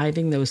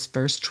surviving those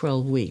first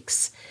 12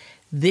 weeks.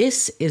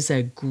 This is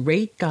a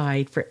great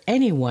guide for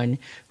anyone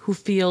who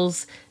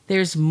feels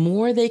there's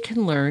more they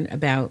can learn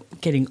about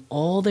getting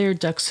all their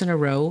ducks in a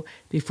row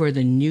before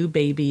the new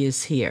baby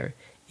is here.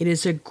 It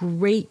is a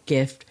great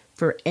gift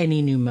for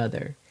any new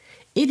mother.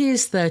 It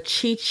is the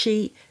cheat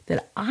sheet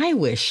that I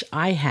wish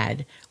I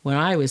had when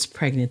I was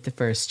pregnant the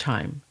first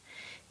time.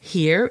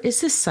 Here is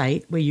the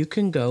site where you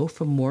can go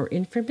for more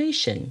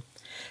information.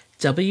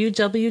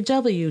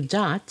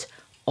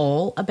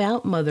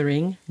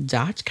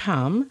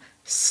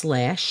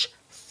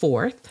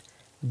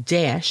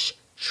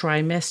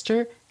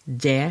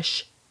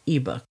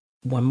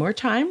 One more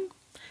time,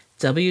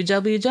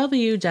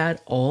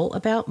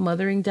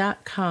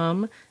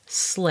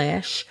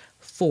 www.allaboutmothering.com/fourth,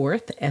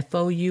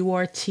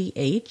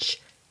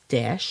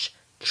 FOURTH-trimester,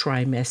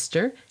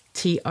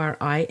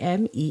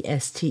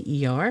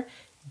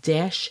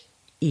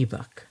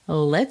 TRIMESTER-ebook.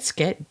 Let's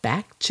get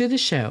back to the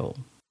show.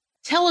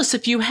 Tell us,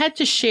 if you had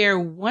to share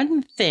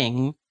one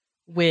thing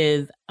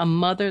with a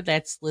mother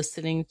that's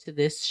listening to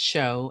this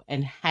show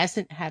and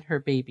hasn't had her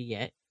baby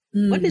yet,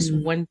 what is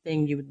one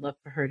thing you would love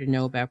for her to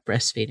know about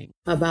breastfeeding?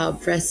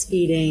 About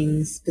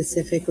breastfeeding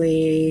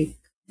specifically,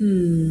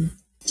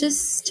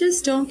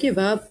 just don't give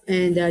up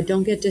and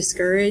don't get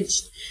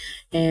discouraged.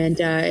 And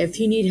if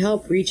you need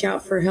help, reach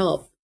out for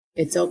help.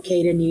 It's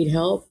okay to need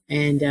help,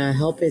 and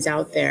help is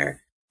out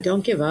there.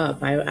 Don't give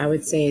up, I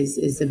would say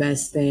is the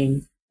best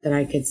thing that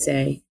I could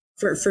say.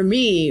 For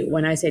me,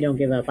 when I say don't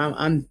give up,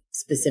 I'm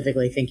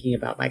specifically thinking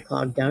about my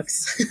clogged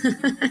ducts.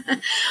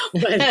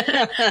 But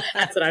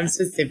that's what I'm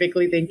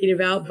specifically thinking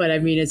about. But I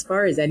mean, as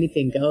far as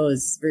anything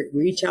goes,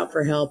 reach out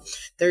for help.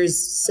 There's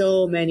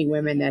so many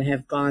women that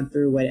have gone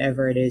through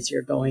whatever it is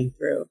you're going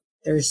through.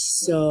 There's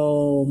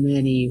so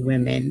many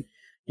women.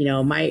 You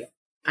know,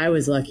 I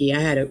was lucky.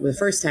 The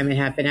first time it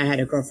happened, I had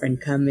a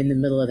girlfriend come in the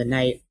middle of the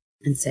night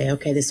and say,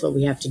 okay, this is what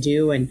we have to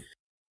do. And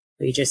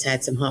we just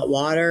had some hot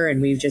water,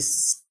 and we've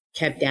just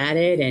kept at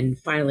it and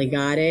finally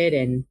got it,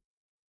 and,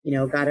 you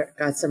know,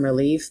 got some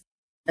relief.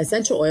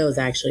 Essential oils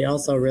actually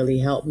also really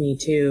helped me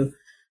too.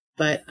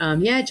 But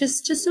yeah,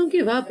 just don't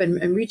give up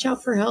and reach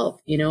out for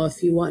help. You know,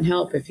 if you want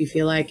help, if you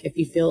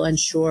feel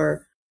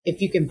unsure, if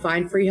you can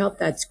find free help,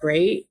 that's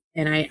great.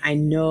 And I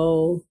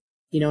know,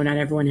 you know, not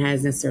everyone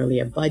has necessarily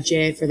a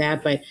budget for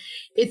that, but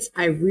it's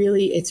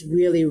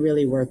really,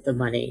 really worth the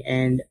money.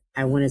 And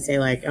I want to say,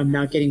 like, I'm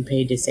not getting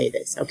paid to say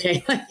this.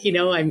 Okay. You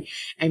know, I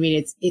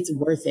mean, it's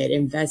worth it.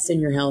 Invest in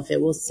your health. It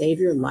will save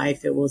your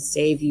life. It will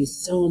save you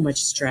so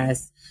much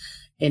stress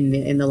in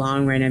the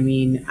long run. I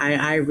mean,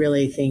 I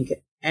really think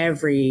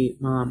every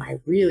mom, I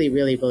really,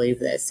 really believe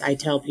this. I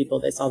tell people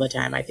this all the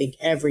time. I think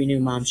every new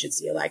mom should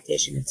see a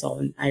lactation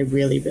consultant. I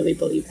really, really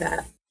believe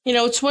that. You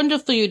know, it's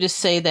wonderful for you to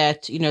say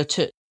that, you know,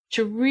 to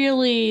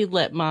really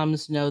let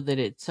moms know that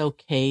it's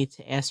okay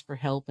to ask for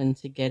help and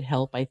to get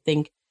help. I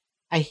think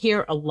I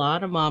hear a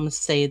lot of moms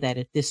say that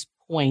at this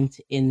point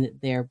in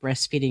their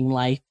breastfeeding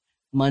life,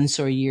 months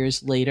or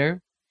years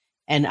later.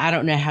 And I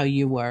don't know how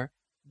you were,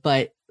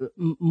 but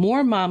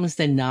more moms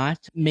than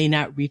not may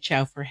not reach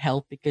out for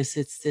help because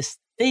it's this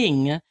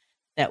thing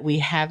that we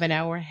have in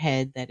our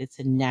head that it's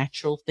a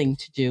natural thing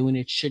to do and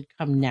it should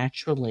come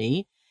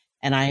naturally.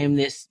 and I am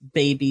this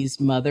baby's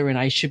mother and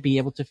I should be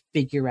able to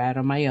figure out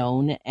on my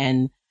own.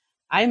 And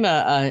I'm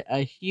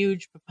a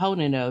huge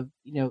proponent of,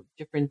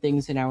 different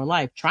things in our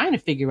life, trying to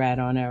figure out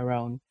on our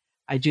own.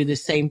 I do the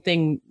same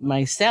thing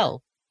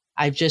myself.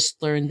 I've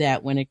just learned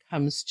that when it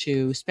comes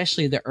to,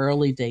 especially the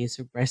early days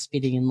of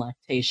breastfeeding and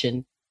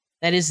lactation,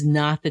 that is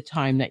not the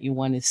time that you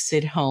want to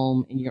sit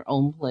home in your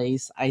own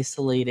place,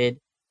 isolated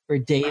for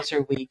days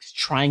or weeks,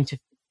 trying to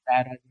figure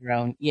out on your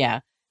own.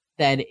 Yeah,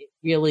 that it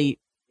really,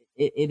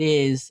 it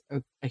is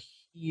a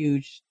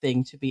huge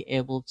thing to be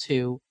able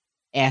to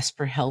ask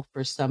for help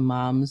for some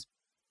moms.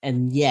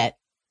 And yet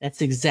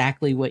that's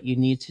exactly what you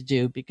need to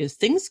do, because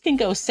things can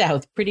go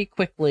south pretty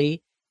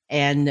quickly,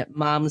 and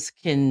moms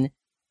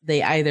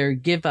they either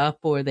give up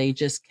or they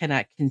just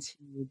cannot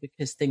continue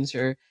because things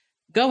are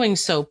going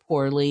so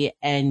poorly,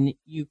 and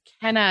you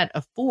cannot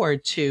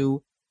afford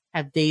to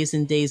have days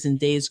and days and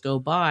days go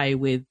by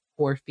with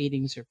poor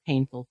feedings or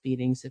painful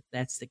feedings, if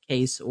that's the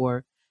case,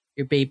 or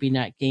your baby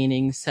not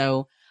gaining.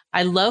 So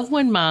I love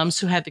when moms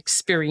who have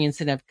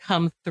experience and have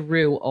come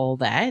through all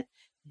that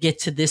get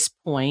to this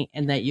point,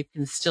 and that you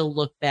can still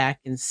look back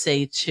and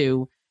say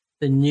to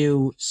the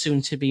new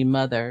soon to be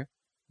mother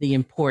the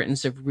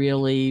importance of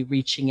really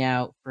reaching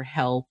out for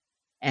help,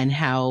 and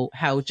how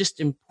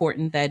just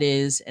important that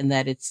is. And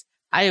that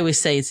I always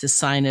say it's a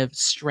sign of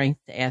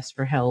strength to ask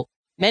for help.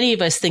 Many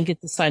of us think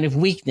it's a sign of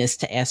weakness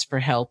to ask for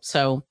help.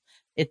 So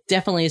it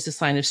definitely is a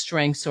sign of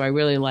strength. So I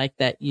really like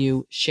that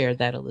you shared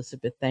that,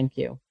 Elizabeth. Thank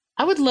you.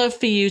 I would love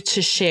for you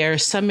to share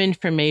some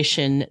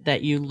information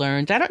that you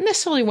learned. I don't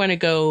necessarily want to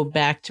go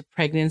back to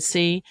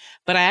pregnancy,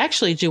 but I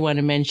actually do want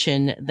to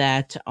mention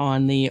that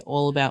on the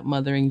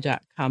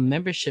allaboutmothering.com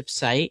membership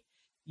site,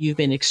 you've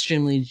been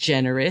extremely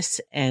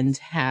generous and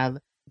have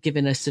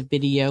given us a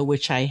video,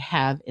 which I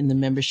have in the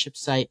membership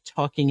site,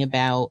 talking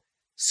about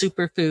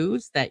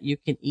superfoods that you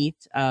can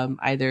eat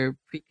either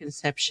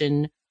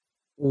preconception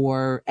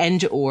or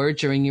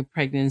during your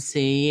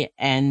pregnancy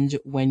and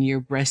when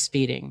you're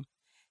breastfeeding.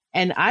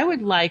 And I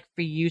would like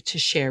for you to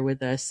share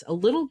with us a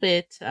little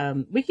bit.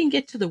 We can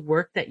get to the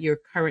work that you're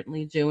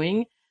currently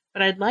doing,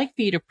 but I'd like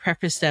for you to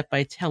preface that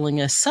by telling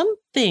us some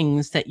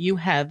things that you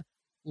have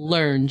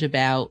learned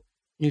about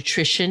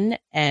nutrition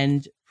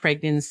and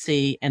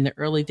pregnancy and the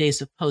early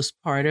days of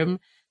postpartum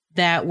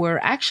that were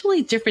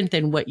actually different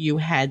than what you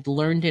had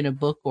learned in a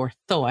book or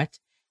thought.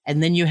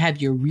 And then you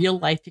have your real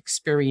life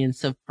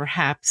experience of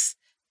perhaps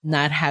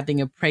not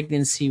having a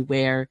pregnancy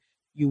where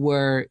you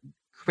were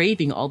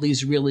craving all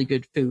these really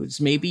good foods.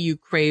 Maybe you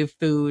crave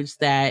foods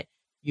that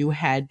you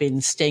had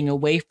been staying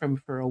away from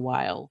for a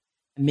while.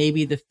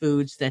 Maybe the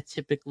foods that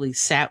typically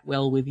sat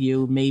well with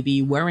you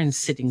maybe weren't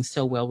sitting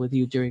so well with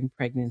you during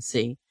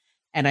pregnancy.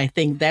 And I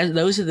think that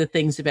those are the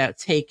things about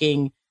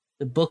taking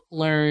the book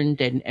learned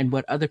and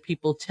what other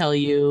people tell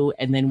you,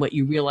 and then what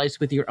you realize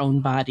with your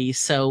own body.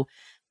 So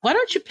why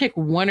don't you pick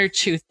one or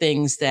two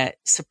things that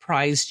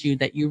surprised you,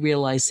 that you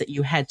realized that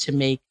you had to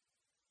make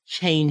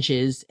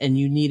changes and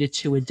you needed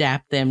to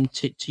adapt them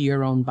to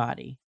your own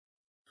body?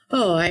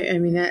 Oh, I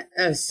mean, that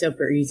was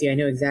super easy. I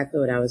know exactly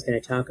what I was going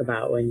to talk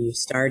about when you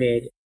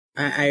started.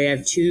 I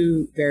have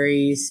two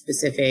very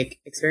specific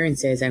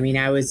experiences. I mean,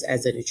 as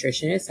a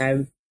nutritionist,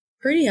 I'm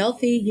pretty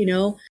healthy,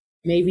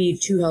 maybe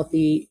too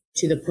healthy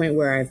to the point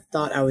where I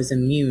thought I was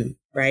immune,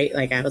 right?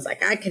 Like I was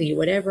like, I can eat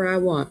whatever I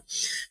want.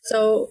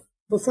 So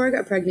before I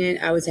got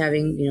pregnant, I was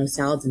having,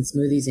 salads and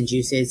smoothies and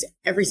juices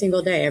every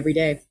single day, every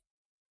day.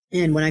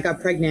 And when I got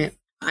pregnant,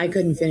 I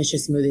couldn't finish a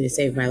smoothie to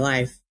save my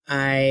life.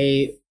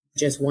 I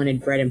just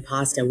wanted bread and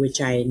pasta,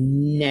 which I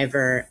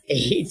never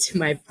ate.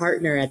 My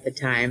partner at the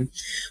time,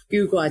 we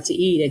would go out to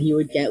eat and he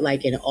would get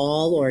like an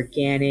all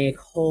organic,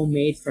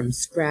 homemade from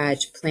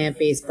scratch,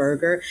 plant-based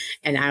burger.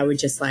 And I would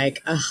just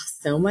like,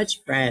 so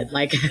much bread.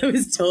 Like I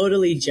was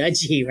totally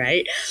judgy,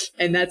 right?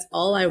 And that's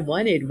all I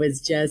wanted was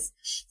just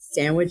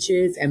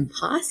sandwiches and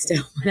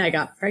pasta when I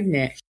got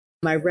pregnant.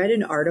 I read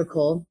an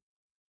article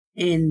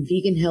in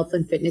Vegan Health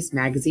and Fitness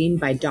magazine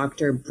by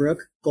Dr.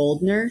 Brooke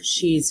Goldner.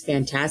 She's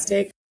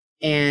fantastic.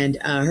 And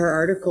her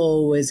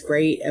article was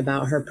great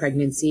about her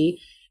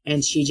pregnancy.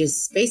 And she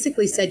just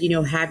basically said,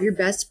 have your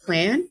best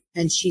plan.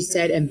 And she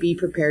said, and be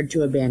prepared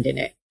to abandon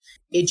it.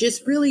 It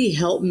just really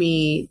helped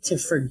me to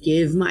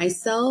forgive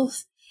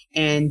myself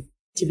and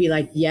to be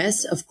like,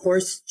 yes, of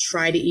course,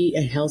 try to eat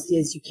as healthy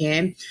as you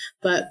can,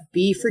 but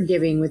be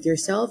forgiving with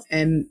yourself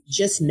and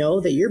just know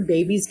that your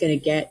baby's going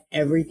to get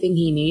everything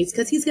he needs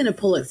because he's going to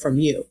pull it from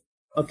you.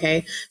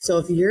 Okay. So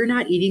if you're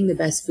not eating the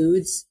best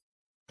foods,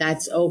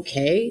 that's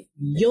okay.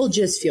 You'll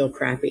just feel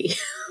crappy.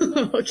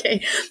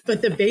 Okay.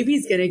 But the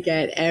baby's going to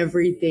get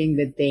everything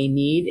that they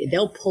need.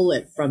 They'll pull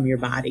it from your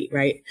body,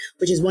 right?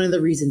 Which is one of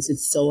the reasons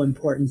it's so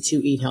important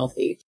to eat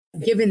healthy.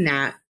 Given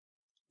that,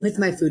 with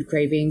my food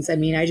cravings, I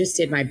mean, I just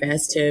did my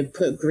best to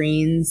put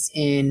greens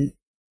in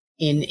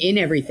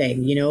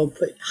everything,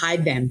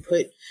 hide them,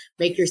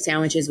 make your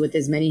sandwiches with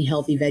as many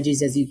healthy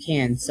veggies as you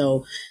can.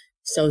 So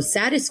So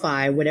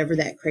satisfy whatever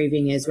that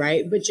craving is,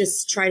 right? But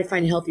just try to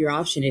find a healthier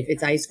option. If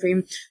it's ice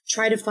cream,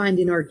 try to find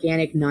an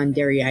organic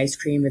non-dairy ice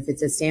cream. If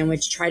it's a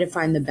sandwich, try to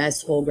find the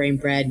best whole grain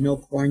bread, no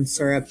corn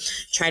syrup.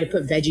 Try to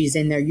put veggies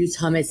in there. Use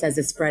hummus as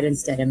a spread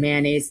instead of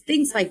mayonnaise,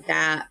 things like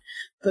that.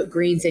 Put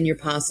greens in your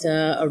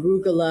pasta,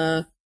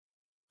 arugula,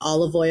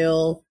 olive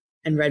oil,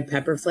 and red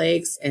pepper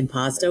flakes. And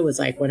pasta was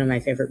like one of my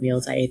favorite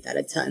meals. I ate that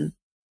a ton.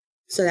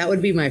 So that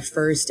would be my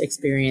first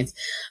experience.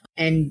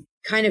 And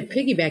kind of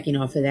piggybacking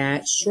off of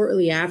that,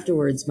 shortly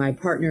afterwards, my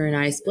partner and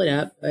I split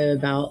up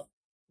about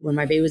when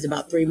my baby was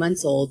about 3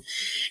 months old.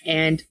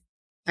 And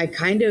I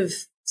kind of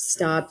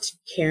stopped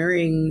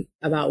caring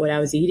about what I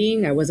was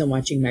eating. I wasn't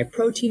watching my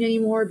protein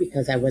anymore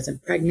because I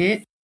wasn't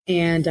pregnant.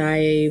 And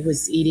I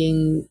was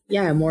eating,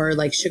 more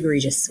like sugary,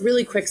 just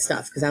really quick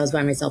stuff because I was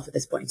by myself at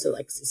this point. So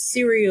like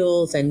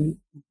cereals and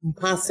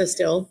pasta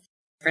still.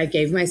 I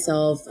gave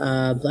myself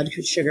a blood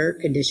sugar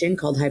condition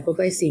called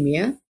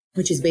hypoglycemia,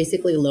 which is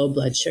basically low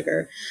blood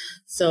sugar.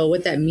 So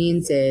what that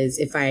means is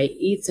if I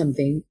eat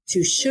something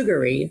too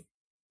sugary,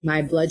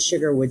 my blood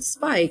sugar would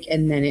spike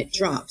and then it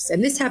drops.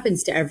 And this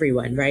happens to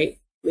everyone, right?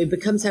 It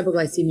becomes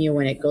hypoglycemia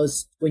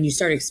when you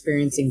start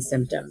experiencing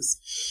symptoms.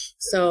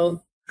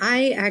 So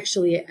I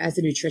actually, as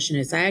a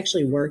nutritionist, I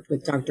actually worked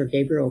with Dr.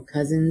 Gabriel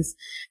Cousins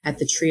at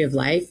the Tree of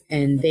Life,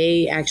 and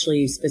they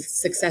actually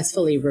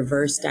successfully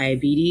reversed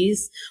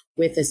diabetes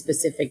with a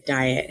specific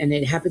diet. And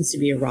it happens to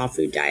be a raw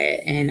food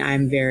diet. And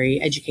I'm very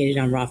educated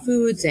on raw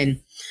foods.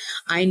 And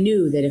I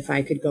knew that if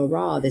I could go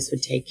raw, this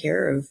would take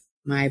care of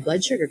my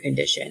blood sugar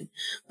condition.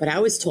 But I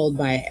was told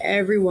by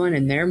everyone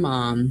and their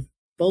mom,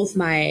 both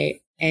my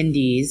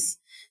NDs,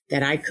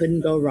 that I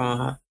couldn't go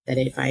raw, that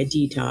if I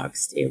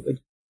detoxed,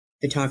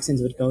 the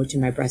toxins would go to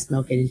my breast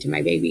milk and into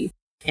my baby.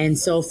 And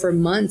so for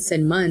months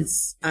and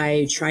months,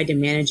 I tried to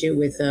manage it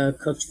with a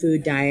cooked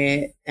food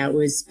diet that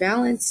was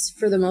balanced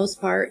for the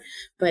most part,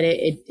 but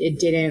it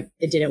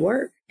didn't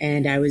work.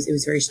 And it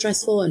was very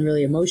stressful and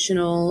really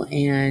emotional.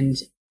 And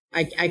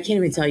I can't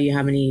even tell you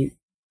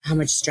how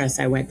much stress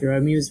I went through.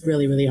 I mean, it was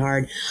really, really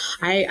hard.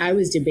 I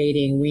was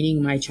debating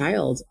weaning my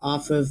child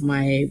off of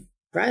my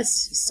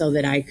breast so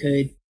that I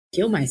could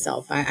kill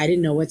myself. I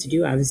didn't know what to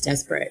do. I was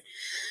desperate.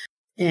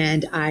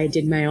 And I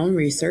did my own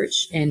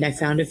research and I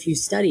found a few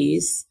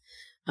studies,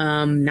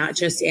 not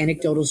just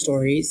anecdotal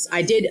stories.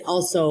 I did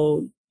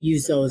also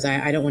use those.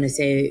 I don't want to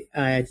say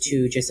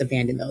to just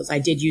abandon those. I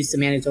did use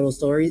some anecdotal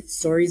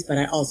stories, but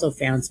I also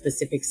found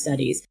specific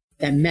studies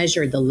that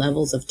measured the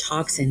levels of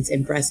toxins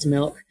in breast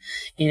milk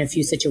in a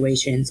few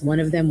situations. One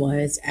of them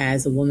was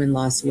as a woman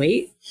lost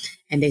weight,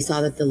 and they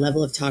saw that the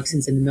level of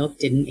toxins in the milk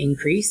didn't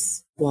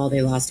increase while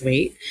they lost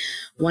weight.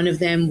 One of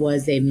them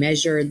was they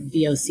measured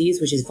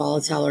VOCs, which is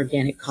volatile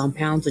organic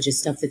compounds, which is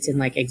stuff that's in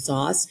like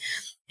exhaust.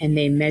 And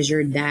they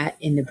measured that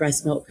in the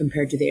breast milk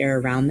compared to the air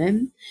around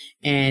them.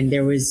 And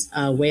there was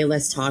way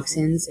less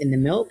toxins in the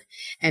milk.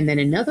 And then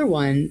another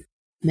one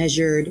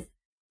measured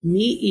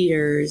meat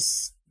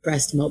eaters'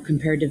 breast milk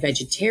compared to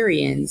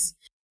vegetarians.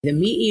 The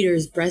meat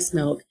eaters' breast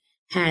milk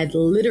had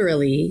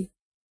literally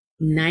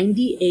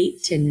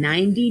 98 to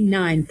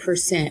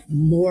 99%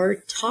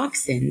 more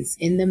toxins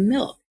in the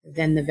milk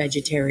than the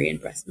vegetarian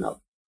breast milk.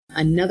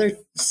 Another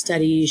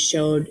study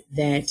showed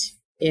that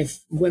if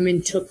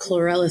women took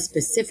chlorella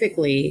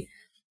specifically,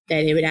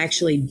 that it would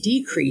actually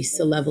decrease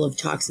the level of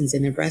toxins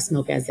in their breast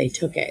milk as they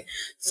took it.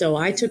 So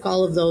I took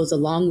all of those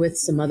along with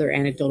some other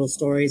anecdotal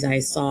stories I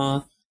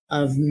saw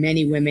of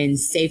many women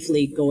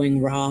safely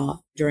going raw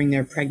during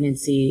their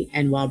pregnancy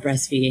and while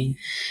breastfeeding.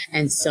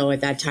 And so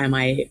at that time,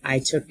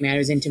 I took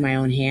matters into my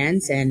own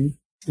hands and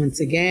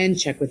once again,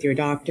 check with your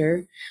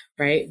doctor,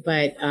 right?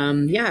 But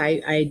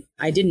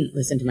I didn't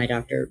listen to my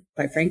doctor.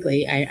 Quite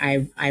frankly,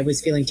 I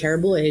was feeling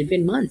terrible. It had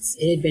been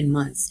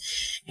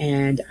months.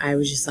 And I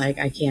was just like,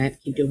 I can't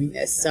keep doing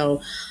this.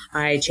 So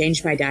I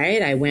changed my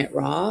diet. I went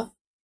raw.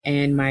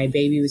 And my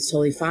baby was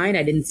totally fine.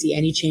 I didn't see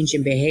any change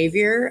in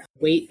behavior.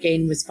 Weight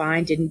gain was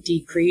fine, didn't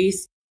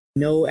decrease.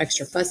 No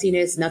extra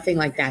fussiness, nothing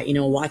like that.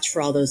 Watch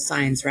for all those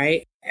signs,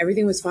 right?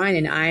 Everything was fine.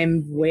 And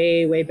I'm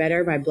way, way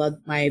better. My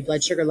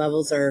blood sugar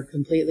levels are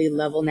completely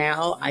level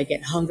now. I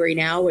get hungry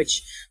now,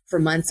 which for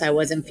months I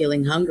wasn't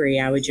feeling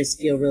hungry. I would just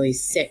feel really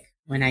sick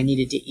when I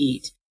needed to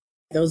eat.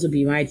 Those would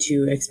be my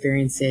two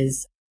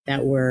experiences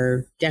that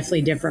were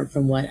definitely different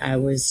from what I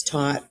was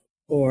taught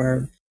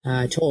or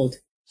told.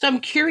 So I'm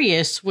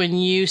curious, when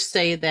you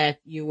say that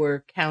you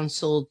were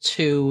counseled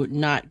to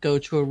not go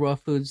to a raw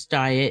foods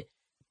diet,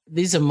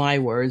 these are my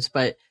words,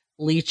 but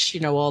leach,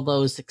 all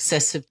those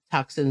excessive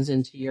toxins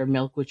into your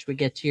milk, which would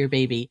get to your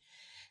baby.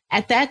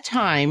 At that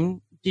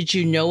time, did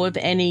you know of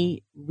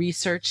any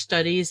research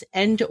studies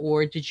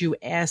or did you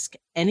ask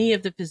any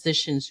of the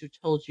physicians who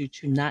told you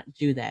to not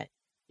do that?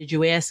 Did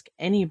you ask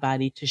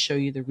anybody to show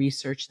you the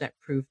research that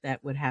proved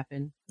that would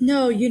happen?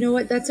 No, you know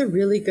what? That's a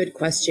really good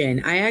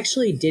question. I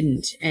actually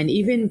didn't. And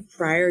even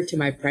prior to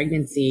my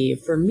pregnancy,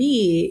 for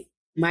me,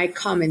 my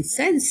common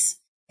sense,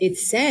 it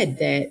said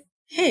that,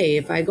 hey,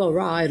 if I go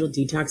raw, it'll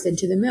detox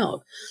into the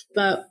milk.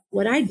 But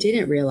what I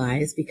didn't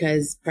realize,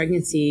 because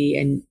pregnancy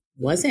and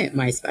wasn't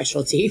my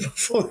specialty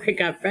before I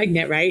got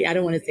pregnant, right? I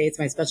don't want to say it's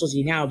my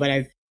specialty now, but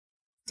I've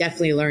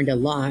definitely learned a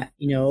lot.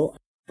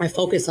 I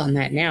focus on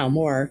that now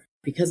more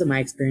because of my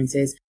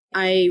experiences.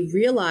 I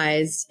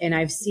realized, and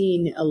I've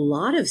seen a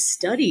lot of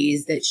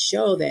studies that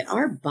show that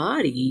our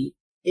body,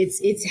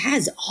 it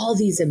has all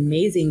these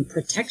amazing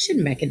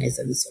protection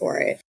mechanisms for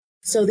it.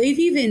 So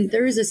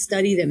there is a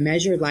study that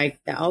measured like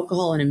the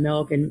alcohol in a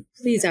milk, and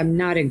please, I'm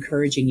not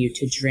encouraging you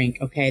to drink.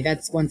 Okay.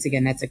 That's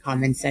a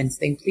common sense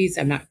thing. Please,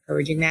 I'm not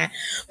encouraging that,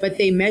 but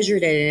they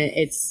measured it,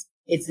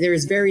 and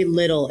there's very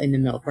little in the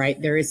milk,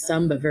 right? There is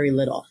some, but very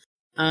little.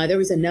 There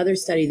was another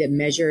study that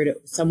measured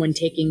someone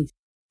taking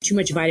too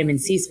much vitamin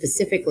C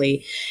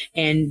specifically,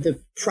 and the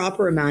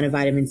proper amount of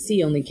vitamin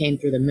C only came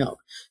through the milk.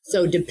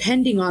 So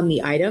depending on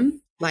the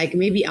item, like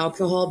maybe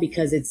alcohol,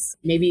 because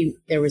maybe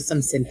there was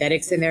some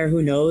synthetics in there.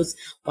 Who knows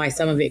why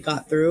some of it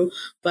got through.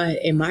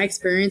 But in my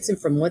experience and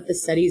from what the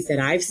studies that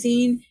I've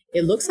seen,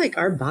 it looks like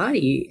our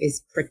body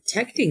is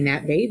protecting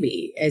that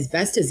baby as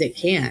best as it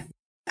can.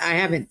 I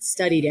haven't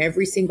studied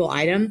every single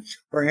item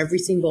or every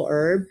single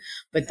herb,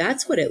 but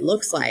that's what it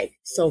looks like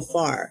so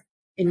far.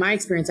 In my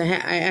experience,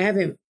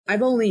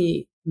 I've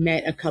only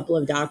met a couple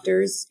of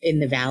doctors in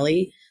the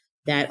Valley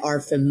that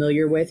are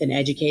familiar with and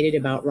educated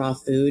about raw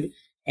food.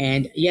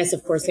 And yes,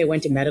 of course, they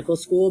went to medical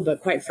school,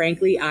 but quite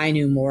frankly, I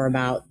knew more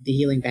about the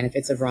healing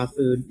benefits of raw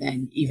food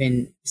than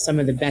even some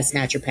of the best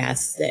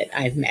naturopaths that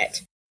I've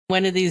met.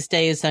 One of these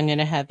days, I'm going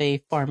to have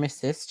a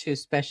pharmacist who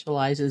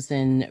specializes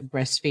in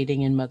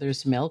breastfeeding and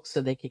mother's milk,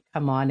 so they could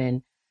come on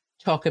and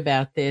talk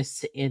about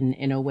this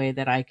in a way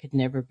that I could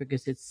never,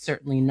 because it's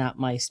certainly not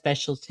my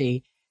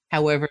specialty.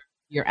 However,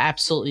 you're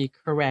absolutely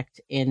correct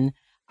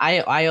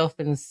I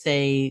often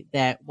say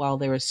that while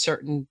there are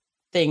certain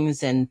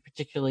things, and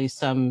particularly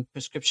some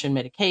prescription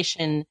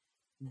medication,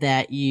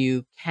 that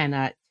you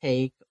cannot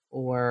take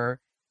or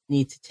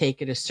need to take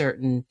at a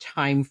certain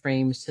time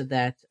frame so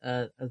that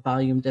a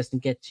volume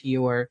doesn't get to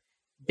your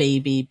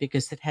baby,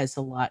 because it has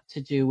a lot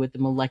to do with the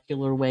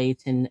molecular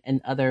weight and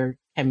other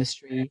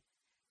chemistry.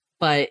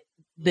 But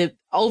the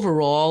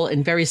overall,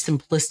 in very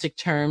simplistic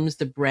terms,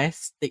 the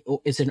breast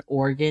is an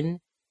organ,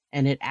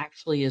 and it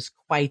actually is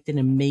quite an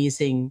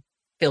amazing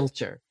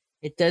filter.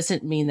 It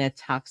doesn't mean that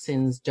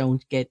toxins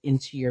don't get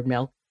into your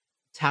milk.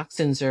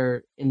 Toxins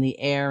are in the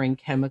air and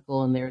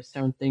chemical, and there are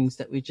some things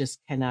that we just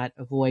cannot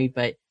avoid.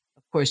 But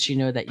of course, you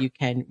know that you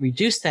can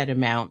reduce that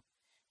amount.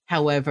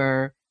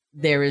 However,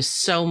 there is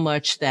so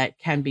much that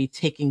can be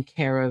taken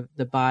care of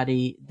the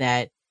body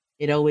that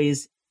it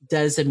always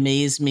does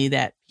amaze me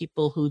that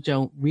people who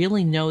don't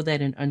really know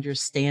that and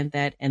understand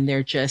that, and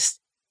they're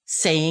just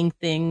saying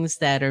things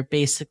that are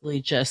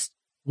basically just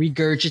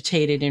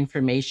regurgitated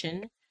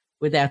information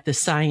without the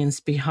science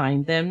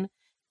behind them.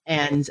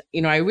 And,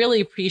 I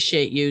really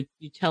appreciate you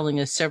telling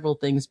us several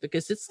things,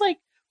 because it's like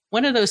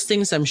one of those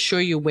things, I'm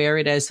sure you wear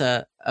it as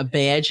a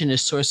badge and a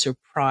source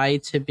of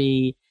pride to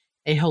be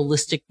a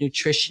holistic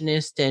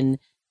nutritionist. And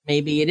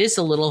maybe it is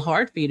a little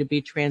hard for you to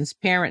be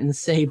transparent and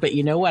say, but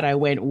you know what? I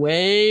went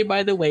way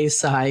by the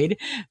wayside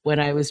when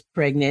I was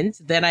pregnant.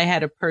 Then I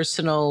had a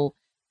personal,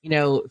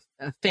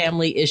 a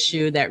family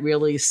issue that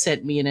really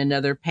sent me in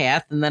another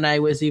path. And then I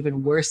was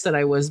even worse than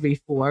I was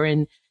before.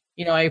 And,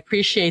 I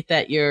appreciate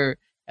that you're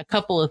a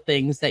couple of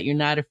things that you're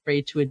not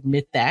afraid to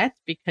admit that,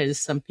 because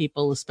some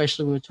people,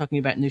 especially when we're talking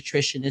about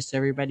nutritionists,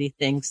 everybody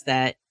thinks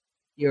that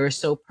you're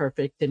so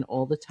perfect and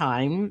all the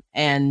time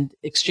and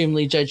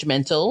extremely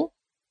judgmental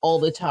all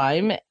the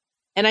time.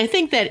 And I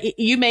think that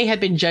you may have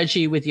been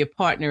judgy with your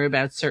partner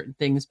about certain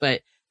things,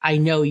 but I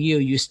know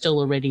you still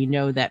already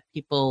know that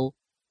people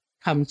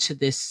come to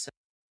this,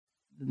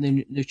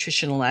 the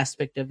nutritional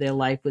aspect of their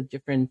life with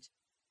different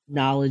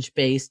knowledge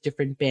base,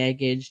 different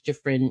baggage,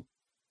 different,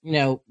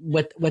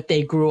 what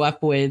they grew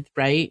up with,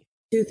 right?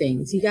 Two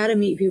things. You got to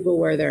meet people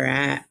where they're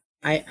at.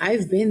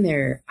 I've been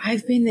there,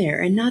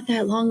 and not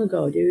that long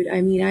ago, dude.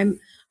 I mean,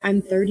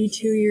 I'm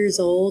 32 years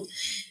old,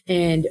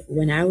 and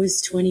when I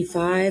was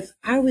 25,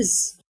 I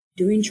was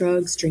doing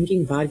drugs,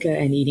 drinking vodka,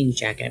 and eating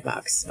Jack in the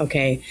Box.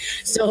 Okay.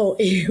 So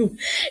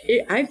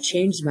I've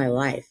changed my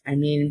life. I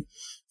mean,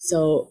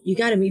 so you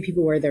got to meet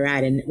people where they're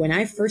at. And when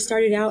I first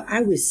started out,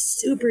 I was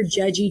super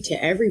judgy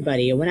to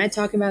everybody. And when I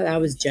talk about I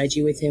was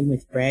judgy with him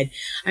with bread,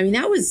 I mean,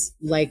 that was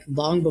like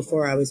long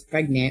before I was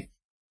pregnant.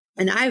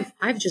 And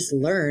I've just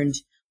learned,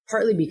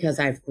 partly because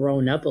I've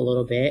grown up a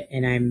little bit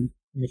and I'm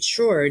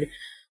matured,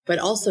 but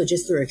also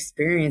just through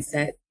experience,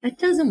 that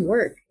doesn't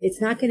work. It's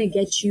not going to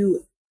get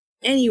you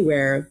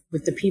anywhere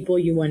with the people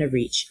you want to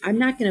reach. I'm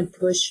not going to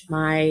push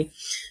my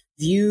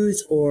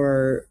views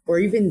or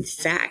even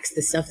facts,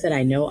 the stuff that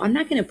I know. I'm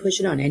not going to push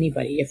it on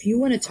anybody. If you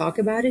want to talk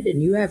about it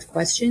and you have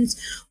questions,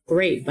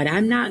 great. But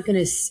I'm not going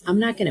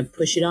to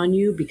push it on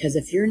you, because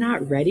if you're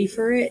not ready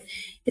for it,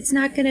 it's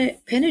not going to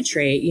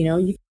penetrate.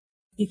 You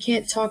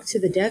can't talk to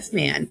the deaf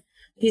man.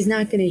 He's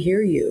not going to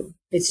hear you.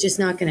 It's just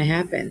not going to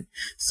happen.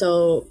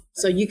 So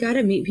you got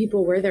to meet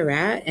people where they're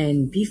at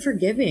and be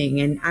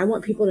forgiving. And I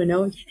want people to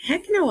know,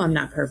 heck no, I'm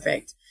not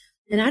perfect.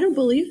 And I don't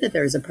believe that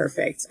there's a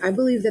perfect. I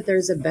believe that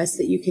there's a best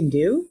that you can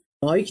do.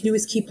 all you can do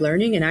is keep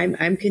learning. And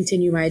I'm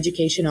continuing my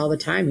education all the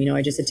time.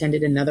 I just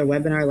attended another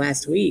webinar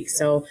last week.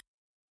 So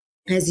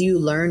as you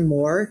learn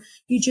more,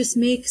 you just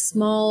make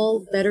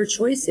small, better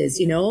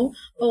choices,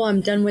 Oh,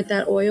 I'm done with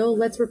that oil.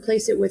 Let's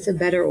replace it with a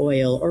better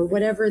oil or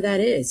whatever that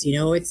is.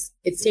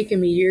 It's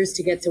taken me years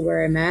to get to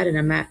where I'm at, and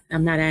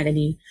I'm not at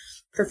any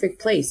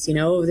perfect place.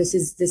 This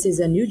is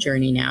a new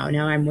journey now.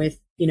 Now I'm with,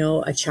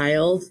 a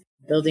child,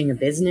 building a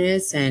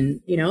business,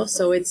 and,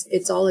 so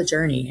it's all a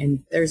journey,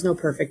 and there's no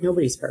perfect.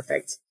 Nobody's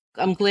perfect.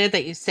 I'm glad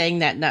that you're saying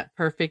that, not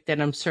perfect,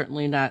 and I'm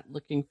certainly not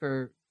looking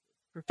for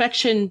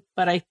perfection,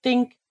 but I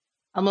think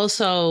I'm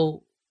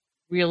also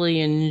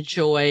really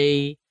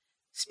enjoy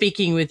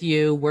speaking with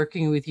you,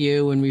 working with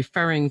you, and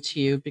referring to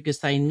you,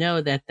 because I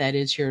know that that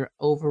is your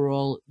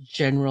overall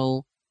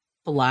general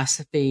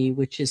philosophy,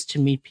 which is to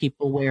meet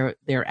people where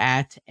they're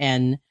at.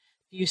 And if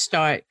you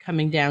start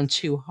coming down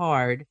too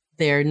hard,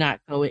 they're not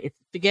going,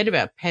 forget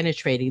about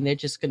penetrating. They're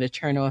just going to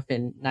turn off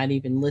and not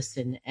even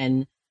listen.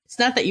 And it's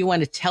not that you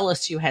want to tell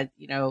us you had,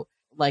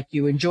 like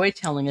you enjoy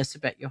telling us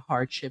about your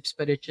hardships,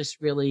 but it just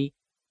really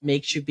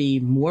makes you be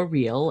more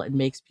real and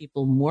makes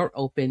people more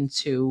open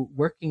to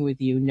working with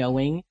you,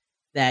 knowing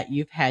that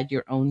you've had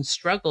your own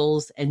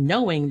struggles and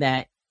knowing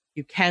that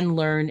you can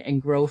learn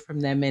and grow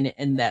from them,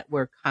 and that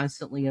we're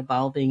constantly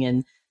evolving.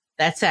 And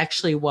that's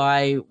actually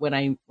why when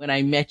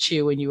I met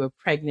you and you were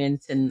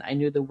pregnant and I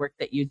knew the work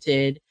that you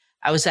did,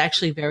 I was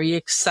actually very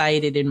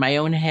excited in my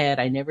own head.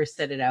 I never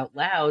said it out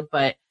loud,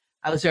 but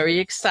I was very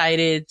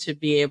excited to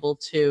be able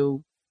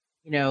to,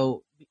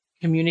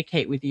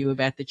 communicate with you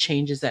about the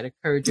changes that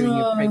occurred during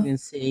your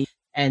pregnancy,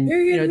 and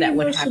that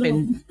would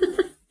happen.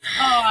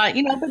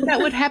 But that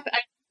would happen.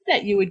 I knew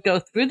that you would go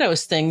through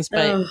those things,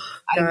 but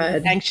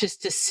I'm anxious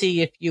to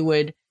see if you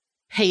would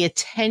pay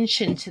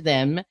attention to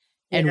them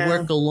and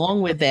work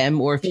along with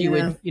them, or if you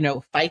would,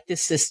 fight the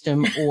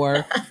system,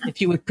 or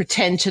if you would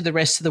pretend to the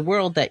rest of the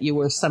world that you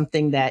were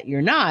something that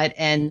you're not.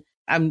 And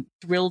I'm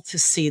thrilled to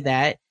see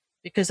that,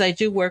 because I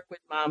do work with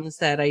moms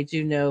that I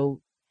do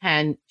know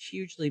can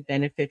hugely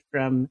benefit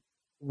from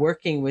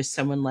working with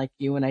someone like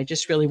you. And I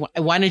just really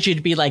I wanted you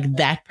to be like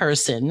that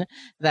person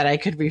that I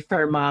could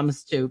refer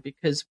moms to,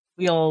 because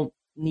we all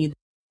need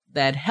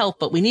that help,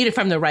 but we need it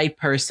from the right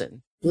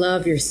person.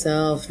 Love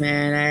yourself,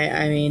 man.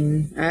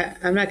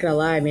 I'm not gonna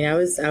lie.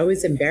 I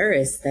was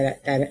embarrassed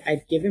that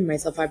I'd given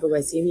myself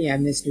hypoglycemia.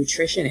 I'm this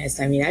nutritionist.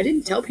 I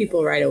didn't tell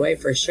people right away,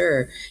 for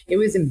sure. I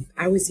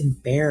was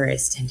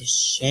embarrassed and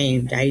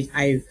ashamed.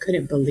 I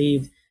couldn't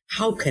believe,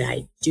 how could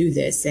I do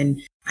this?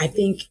 And I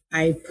think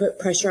I put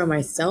pressure on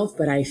myself,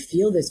 but I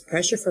feel this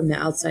pressure from the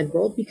outside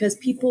world because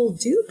people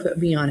do put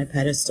me on a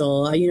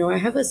pedestal. I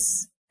have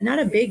not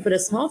a big, but a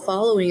small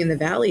following in the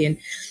Valley, and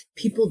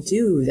people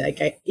do.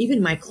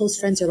 Even my close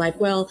friends are like,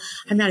 well,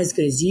 I'm not as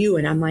good as you.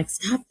 And I'm like,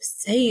 stop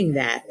saying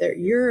that.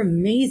 You're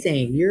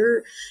amazing.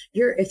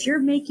 If you're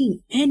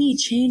making any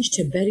change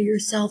to better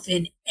yourself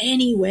in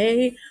any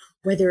way,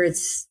 whether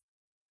it's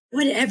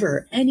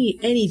whatever,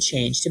 any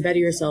change to better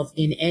yourself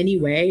in any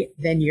way,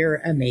 then you're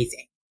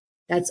amazing.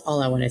 That's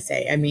all I want to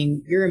say.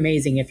 You're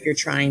amazing if you're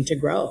trying to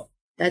grow.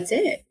 That's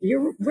it.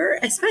 We're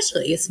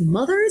especially as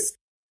mothers,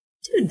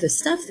 dude, the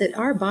stuff that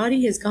our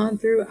body has gone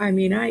through.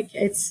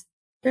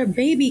 The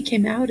baby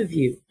came out of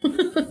you.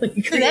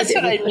 That's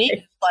what I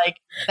mean. Like,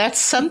 that's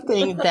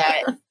something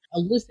that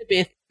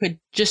Elizabeth could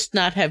just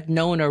not have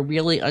known or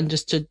really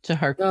understood to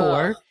her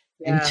core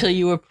until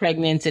you were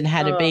pregnant and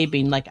had a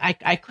baby. Like,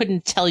 I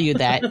couldn't tell you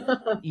that.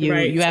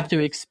 You have to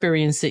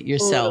experience it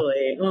yourself.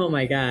 Totally. Oh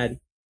my God.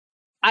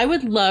 I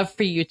would love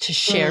for you to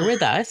share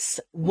with us,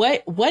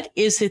 what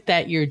is it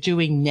that you're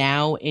doing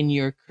now in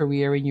your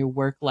career, in your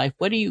work life?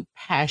 What are you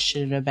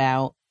passionate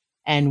about?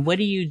 And what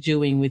are you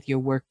doing with your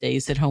work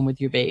days at home with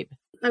your babe?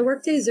 My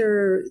work days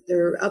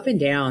they're up and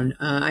down.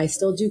 I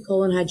still do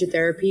colon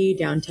hydrotherapy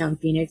downtown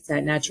Phoenix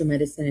at Natural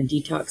Medicine and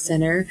Detox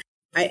Center.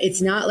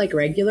 It's not like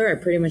regular.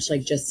 I pretty much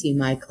just see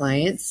my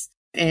clients,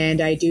 and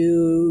I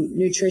do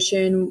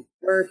nutrition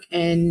work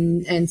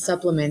and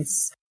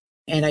supplements.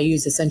 And I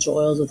use essential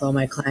oils with all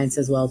my clients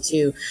as well,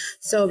 too.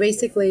 So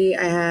basically,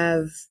 I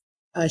have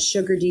a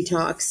sugar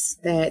detox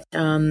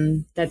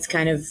that's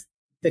kind of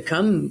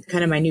become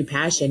kind of my new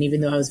passion,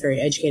 even though I was very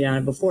educated on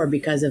it before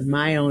because of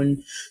my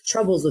own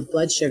troubles with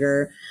blood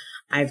sugar.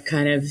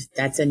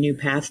 That's a new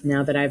path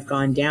now that I've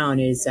gone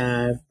down, is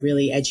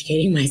really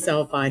educating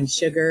myself on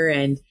sugar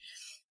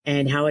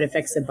and how it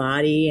affects the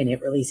body, and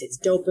it releases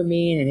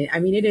dopamine. And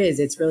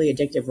it's really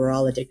addictive. We're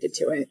all addicted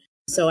to it.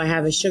 So I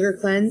have a sugar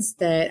cleanse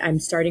that I'm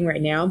starting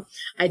right now.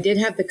 I did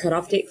have the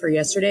cutoff date for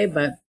yesterday,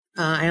 but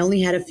I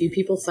only had a few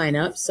people sign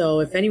up. So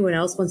if anyone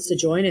else wants to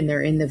join and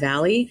they're in the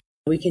Valley,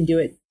 we can do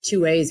it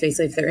two ways.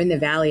 Basically, if they're in the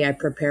Valley, I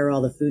prepare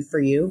all the food for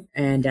you,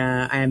 and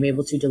I am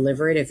able to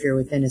deliver it if you're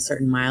within a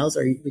certain miles,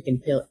 or we can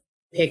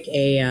pick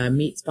a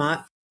meat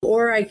spot,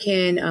 or I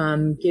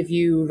can give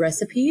you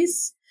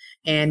recipes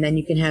And then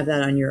you can have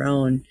that on your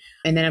own.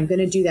 And then I'm going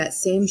to do that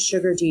same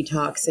sugar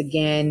detox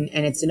again.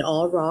 And it's an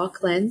all raw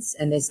cleanse.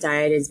 And this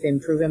diet has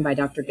been proven by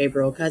Dr.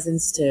 Gabriel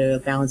Cousins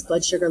to balance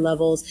blood sugar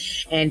levels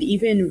and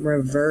even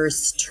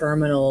reverse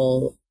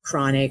terminal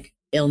chronic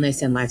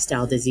illness and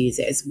lifestyle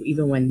diseases,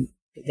 even when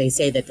they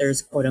say that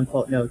there's quote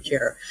unquote no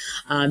cure.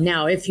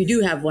 Now, if you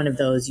do have one of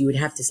those, you would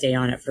have to stay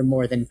on it for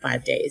more than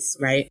 5 days,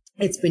 right?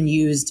 It's been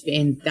used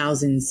in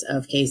thousands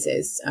of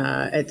cases.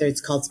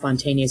 It's called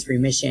spontaneous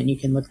remission. You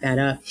can look that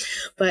up.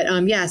 But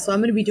yeah, so I'm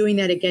going to be doing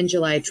that again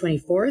July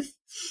 24th.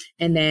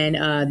 And then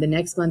the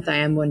next month, I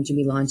am going to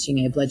be launching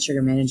a blood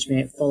sugar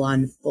management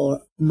full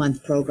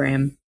month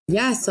program.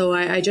 Yeah, so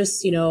I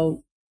just,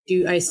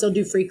 I still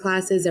do free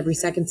classes every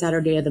second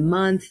Saturday of the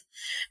month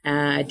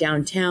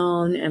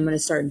downtown. I'm going to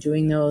start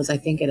doing those, I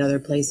think, at other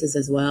places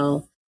as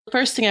well. The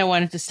first thing I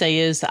wanted to say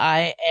is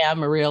I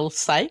am a real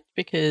psyched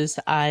because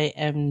I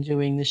am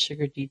doing the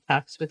sugar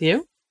detox with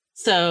you.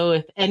 So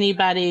if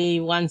anybody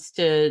wants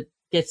to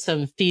get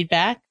some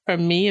feedback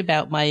from me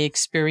about my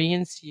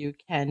experience, you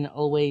can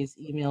always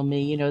email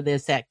me.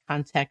 There's that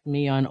contact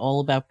me on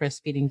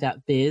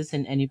allaboutbreastfeeding.biz,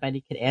 and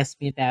anybody could ask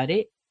me about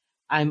it.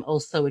 I'm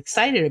also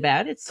excited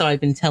about it. So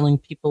I've been telling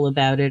people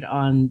about it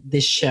on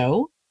this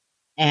show.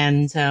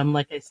 And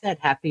like I said,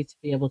 happy to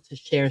be able to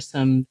share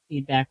some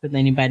feedback with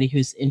anybody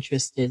who's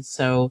interested.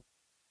 So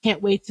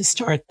can't wait to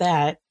start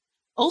that.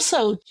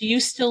 Also, do you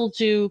still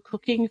do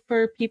cooking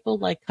for people,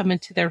 like come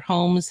into their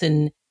homes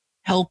and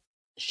help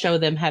show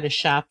them how to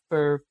shop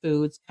for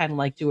foods, kind of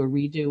like do a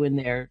redo in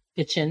their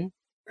kitchen?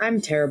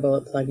 I'm terrible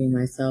at plugging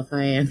myself.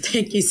 I am.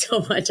 Thank you so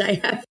much. I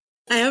have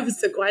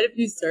quite a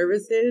few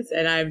services,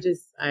 and I'm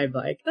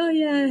like, oh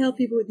yeah, I help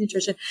people with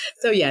nutrition.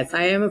 So yes,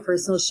 I am a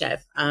personal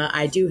chef.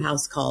 I do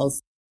house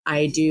calls.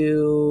 I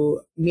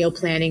do meal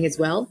planning as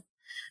well.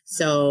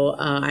 So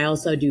I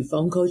also do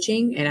phone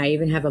coaching, and I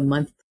even have a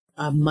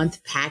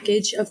month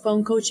package of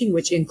phone coaching,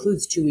 which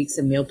includes 2 weeks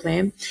of meal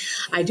plan.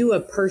 I do a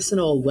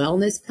personal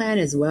wellness plan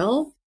as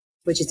well,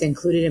 which is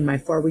included in my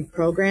 4-week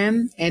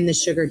program, and the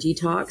sugar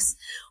detox,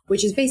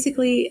 which is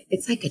basically,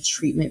 it's like a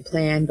treatment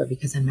plan, but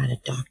because I'm not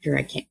a doctor,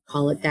 I can't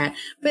call it that.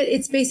 But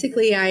it's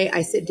basically,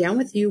 I sit down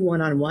with you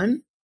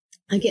one-on-one.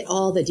 I get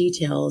all the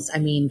details. I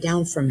mean,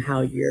 down from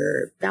how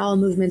your bowel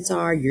movements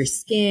are, your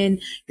skin,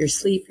 your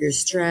sleep, your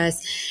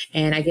stress.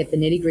 And I get the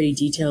nitty gritty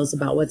details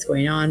about what's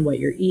going on, what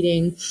you're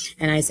eating.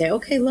 And I say,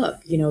 okay,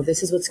 look,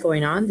 this is what's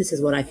going on. This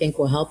is what I think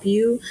will help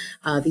you.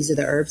 These are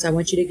the herbs I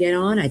want you to get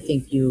on. I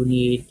think you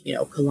need,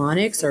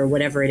 colonics or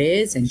whatever it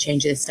is, and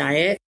change this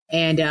diet.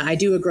 And I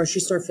do a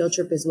grocery store field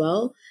trip as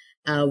well,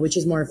 which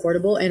is more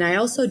affordable. And I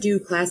also do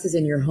classes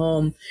in your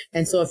home.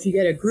 And so if you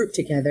get a group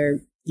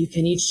together, you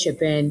can each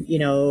chip in,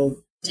 $10,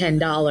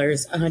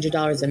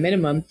 $100 a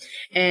minimum,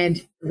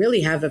 and really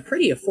have a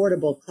pretty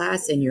affordable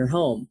class in your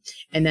home.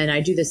 And then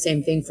I do the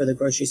same thing for the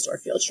grocery store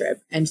field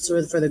trip. And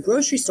so for the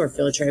grocery store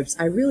field trips,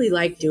 I really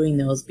like doing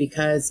those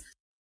because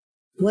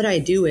what I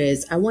do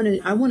is I want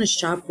to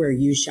shop where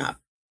you shop.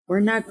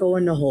 We're not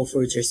going to Whole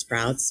Foods or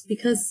Sprouts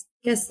because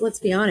let's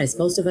be honest,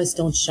 most of us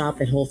don't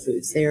shop at Whole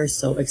Foods. They are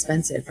so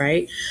expensive,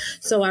 right?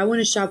 So I want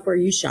to shop where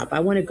you shop. I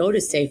want to go to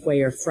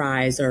Safeway or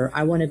Fry's, or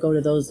I want to go to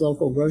those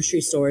local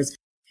grocery stores,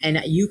 and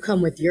you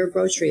come with your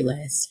grocery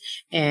list,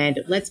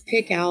 and let's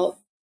pick out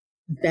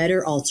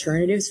better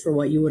alternatives for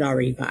what you would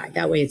already buy.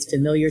 That way it's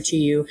familiar to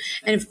you.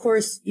 And of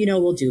course,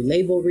 we'll do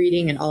label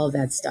reading and all of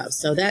that stuff.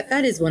 So that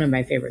is one of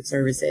my favorite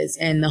services.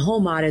 And the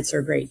home audits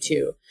are great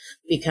too,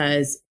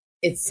 because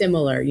it's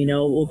similar.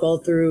 We'll go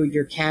through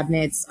your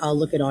cabinets. I'll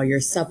look at all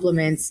your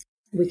supplements.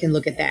 We can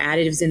look at the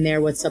additives in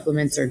there, what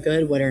supplements are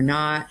good, what are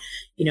not,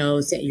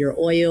 your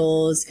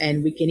oils.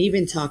 And we can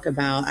even talk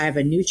about, I have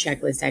a new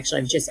checklist actually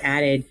I've just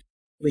added,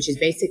 which is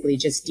basically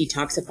just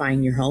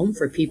detoxifying your home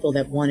for people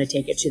that want to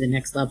take it to the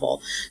next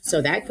level.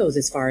 So that goes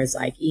as far as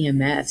like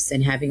EMFs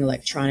and having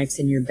electronics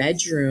in your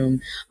bedroom.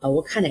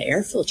 What kind of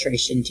air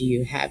filtration do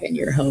you have in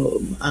your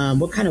home?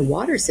 What kind of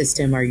water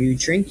system are you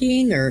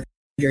drinking, or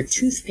your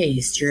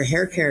toothpaste, your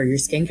hair care, your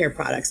skincare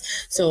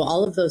products. So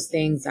all of those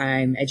things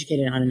I'm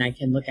educated on, and I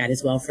can look at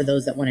as well for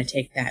those that want to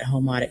take that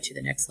home audit to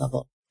the next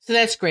level. So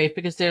that's great,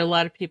 because there are a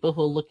lot of people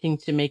who are looking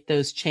to make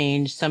those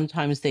change.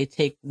 Sometimes they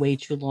take way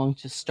too long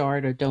to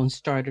start or don't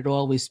start at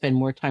all. We spend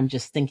more time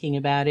just thinking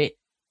about it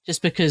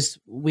just because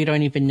we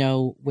don't even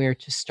know where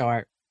to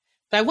start.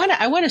 But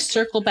I want to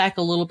circle back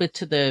a little bit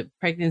to the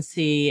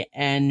pregnancy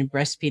and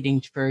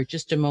breastfeeding for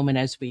just a moment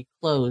as we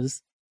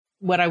close.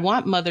 What I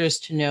want mothers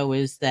to know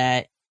is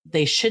that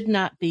they should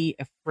not be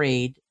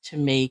afraid to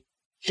make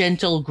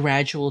gentle,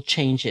 gradual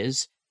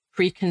changes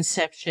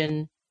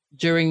pre-conception,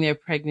 during their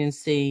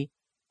pregnancy,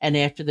 and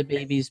after the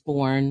baby's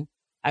born.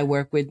 I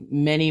work with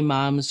many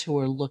moms who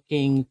are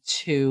looking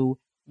to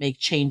make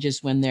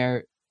changes when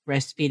they're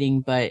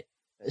breastfeeding, but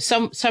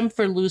some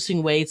for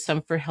losing weight,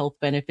 some for health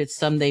benefits,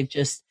 some they've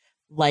just,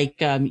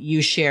 like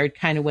you shared,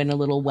 kind of went a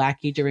little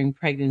wacky during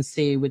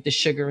pregnancy with the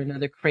sugar and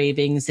other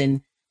cravings,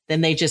 and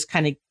then they just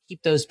kind of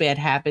keep those bad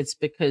habits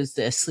because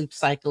the sleep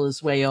cycle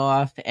is way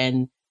off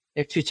and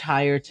they're too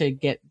tired to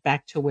get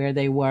back to where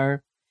they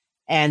were.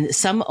 And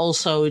some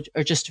also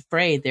are just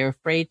afraid. They're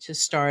afraid to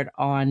start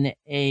on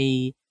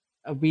a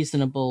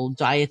reasonable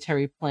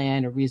dietary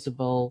plan, a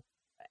reasonable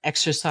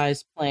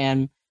exercise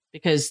plan,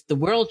 because the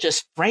world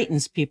just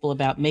frightens people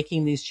about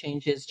making these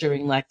changes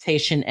during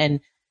lactation. And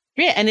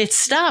it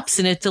stops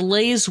and it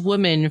delays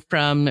women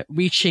from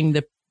reaching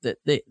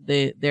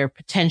their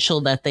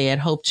potential that they had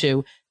hoped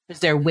to, because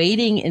they're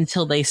waiting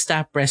until they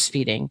stop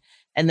breastfeeding.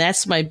 And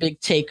that's my big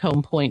take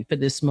home point for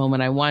this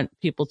moment. I want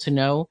people to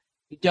know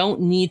you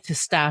don't need to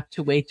stop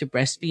to wait to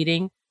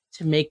breastfeeding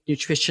to make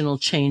nutritional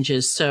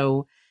changes.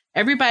 So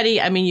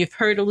everybody, I mean, you've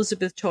heard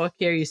Elizabeth talk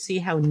here. You see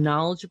how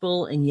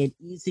knowledgeable and yet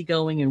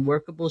easygoing and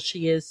workable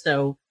she is.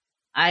 So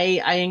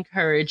I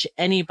encourage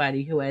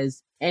anybody who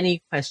has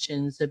any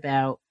questions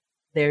about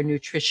their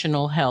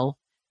nutritional health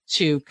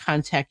to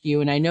contact you.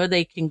 And I know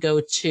they can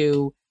go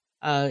to,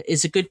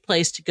 is a good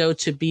place to go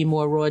to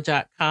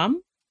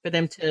BeMoreRaw.com for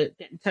them to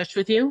get in touch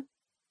with you.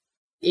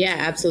 Yeah,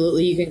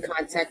 absolutely. You can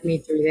contact me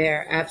through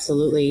there.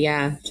 Absolutely.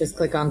 Yeah. Just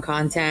click on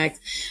contact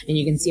and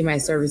you can see my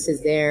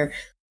services there.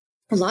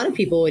 A lot of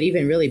people would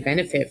even really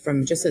benefit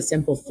from just a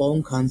simple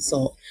phone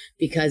consult,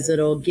 because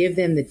it'll give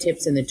them the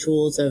tips and the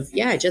tools of,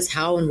 yeah, just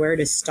how and where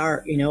to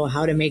start,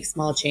 how to make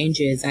small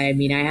changes. I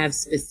mean, I have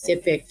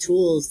specific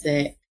tools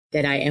that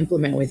I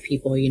implement with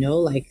people,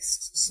 like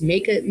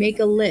make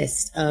a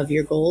list of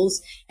your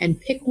goals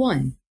and pick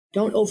one.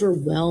 Don't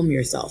overwhelm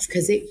yourself,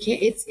 because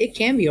it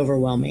can be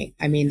overwhelming.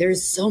 I mean,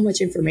 there's so much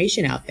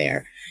information out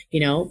there,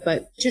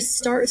 but just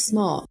start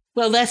small.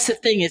 Well, that's the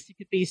thing, is it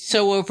could be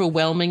so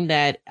overwhelming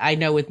that I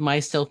know with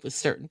myself, with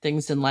certain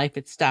things in life,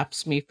 it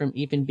stops me from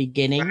even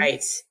beginning.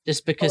 Right.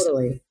 Just because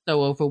it's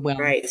so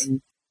overwhelming. Right.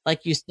 And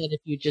like you said,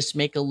 if you just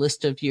make a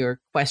list of your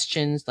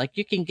questions, like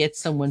you can get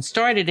someone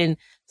started. And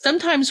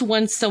sometimes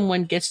once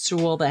someone gets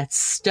through all that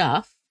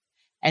stuff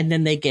and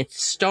then they get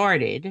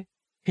started,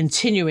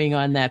 continuing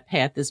on that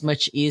path is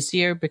much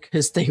easier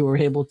because they were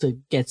able to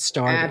get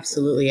started.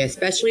 Absolutely.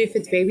 Especially if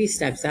it's baby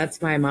steps.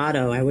 That's my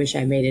motto. I wish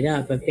I made it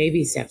up, but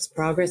baby steps,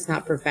 progress,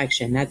 not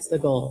perfection. That's the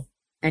goal.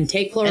 And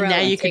take chlorella. And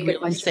now you can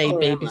really say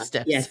baby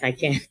steps. Yes, I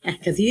can.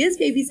 Because he is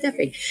baby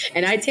stepping.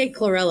 And I take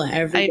chlorella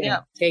every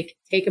day.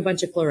 Take a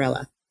bunch of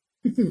chlorella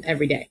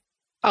every day.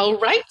 All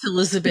right,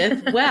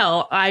 Elizabeth.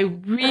 Well, I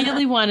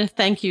really want to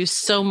thank you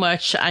so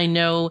much. I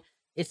know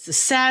it's a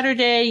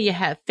Saturday. You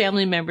have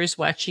family members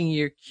watching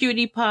your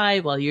cutie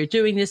pie while you're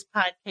doing this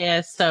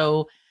podcast.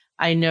 So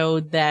I know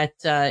that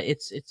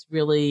it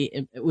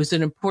was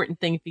an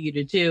important thing for you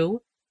to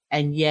do,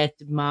 and yet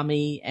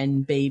mommy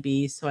and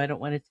baby. So I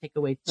don't want to take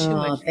away too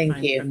much time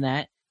from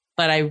that.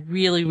 But I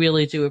really,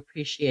 really do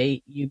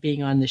appreciate you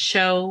being on the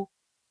show.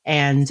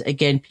 And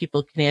again,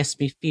 people can ask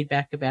me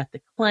feedback about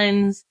the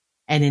cleanse.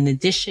 And in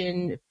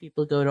addition, if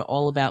people go to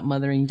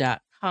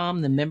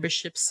allaboutmothering.com, the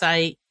membership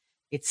site,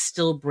 it's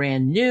still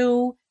brand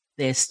new.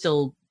 There's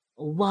still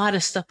a lot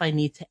of stuff I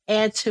need to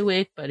add to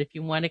it. But if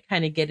you want to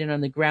kind of get in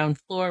on the ground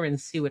floor and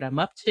see what I'm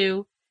up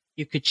to,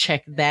 you could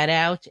check that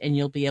out and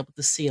you'll be able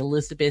to see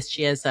Elizabeth.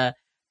 She has a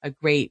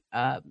great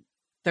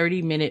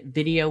 30-minute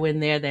video in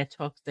there that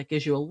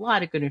gives you a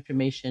lot of good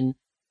information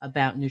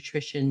about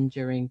nutrition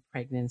during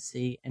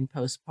pregnancy and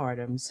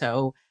postpartum.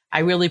 So I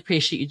really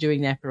appreciate you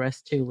doing that for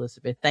us too,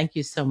 Elizabeth. Thank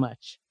you so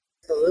much.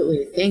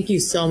 Absolutely. Thank you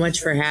so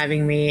much for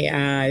having me.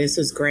 This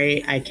was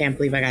great. I can't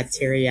believe I got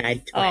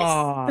teary-eyed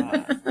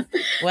twice.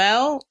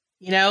 Well,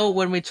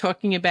 when we're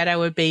talking about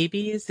our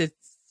babies,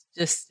 it's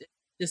just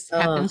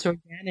happens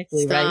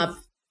organically, right?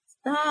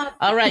 Stop.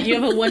 All right. You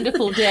have a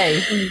wonderful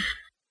day.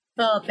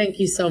 Oh, thank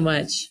you so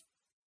much.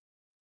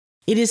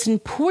 It is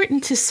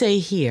important to say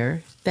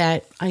here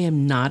that I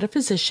am not a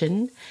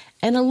physician,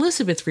 and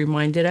Elizabeth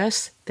reminded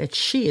us that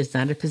she is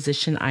not a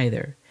physician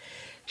either.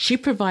 She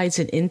provides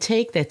an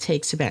intake that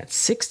takes about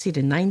 60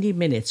 to 90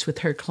 minutes with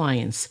her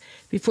clients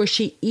before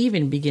she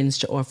even begins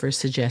to offer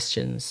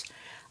suggestions.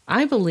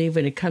 I believe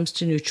when it comes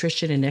to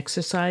nutrition and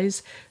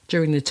exercise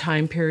during the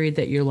time period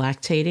that you're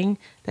lactating,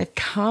 that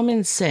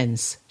common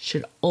sense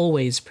should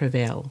always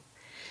prevail.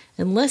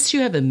 Unless you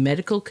have a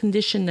medical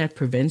condition that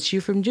prevents you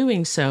from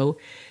doing so,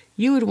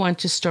 you would want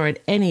to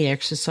start any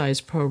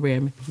exercise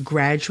program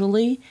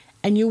gradually,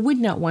 and you would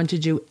not want to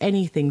do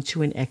anything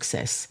to an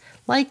excess,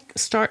 like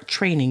start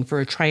training for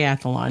a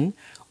triathlon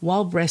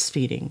while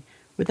breastfeeding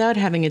without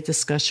having a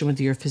discussion with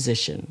your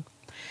physician.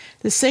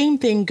 The same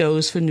thing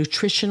goes for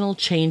nutritional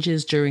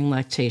changes during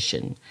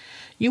lactation.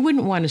 You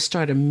wouldn't want to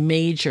start a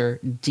major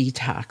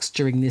detox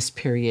during this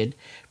period,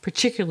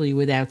 particularly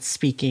without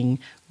speaking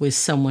with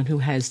someone who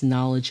has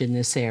knowledge in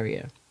this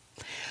area.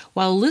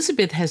 While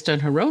Elizabeth has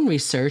done her own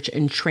research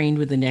and trained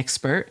with an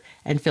expert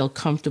and felt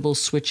comfortable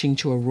switching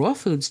to a raw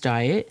foods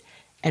diet,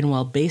 and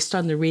while based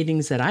on the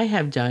readings that I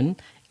have done,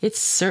 it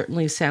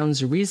certainly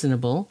sounds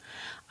reasonable,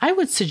 I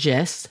would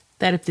suggest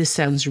that if this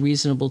sounds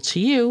reasonable to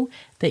you,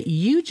 that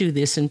you do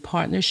this in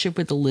partnership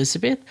with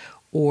Elizabeth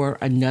or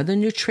another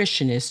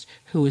nutritionist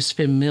who is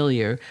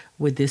familiar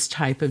with this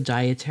type of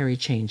dietary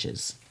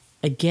changes.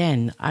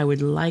 Again, I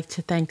would like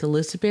to thank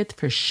Elizabeth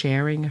for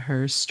sharing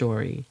her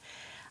story.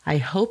 I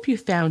hope you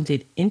found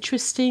it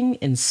interesting,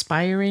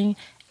 inspiring,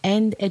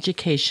 and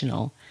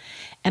educational.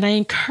 And I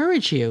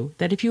encourage you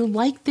that if you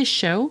like this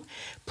show,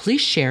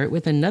 please share it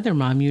with another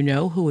mom you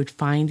know who would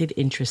find it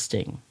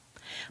interesting.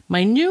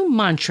 My new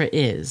mantra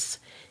is,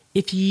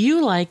 if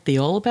you like the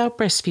All About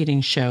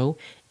Breastfeeding show,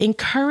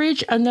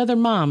 encourage another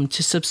mom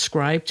to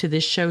subscribe to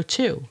this show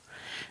too.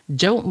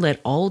 Don't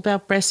let All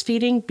About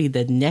Breastfeeding be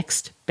the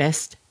next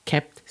best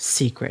kept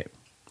secret.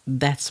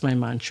 That's my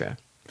mantra.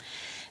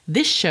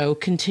 This show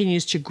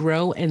continues to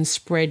grow and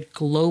spread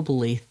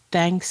globally.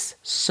 Thanks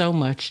so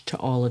much to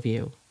all of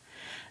you.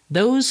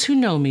 Those who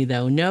know me,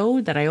 though,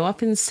 know that I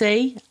often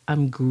say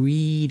I'm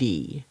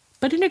greedy,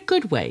 but in a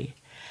good way.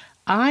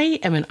 I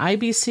am an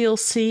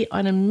IBCLC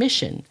on a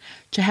mission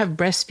to have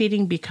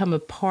breastfeeding become a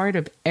part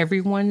of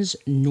everyone's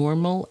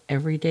normal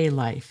everyday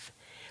life.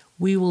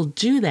 We will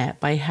do that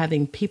by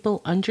having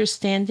people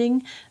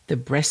understanding the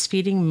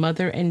breastfeeding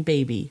mother and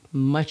baby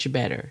much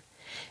better.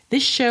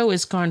 This show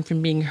has gone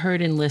from being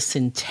heard in less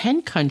than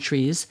 10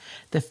 countries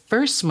the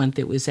first month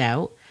it was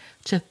out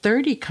to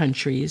 30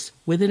 countries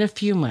within a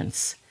few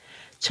months,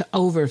 to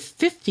over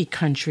 50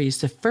 countries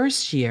the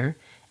first year,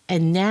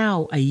 and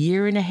now, a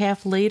year and a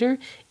half later,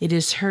 it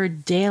is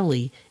heard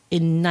daily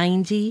in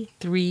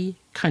 93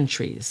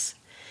 countries.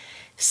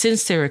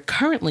 Since there are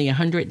currently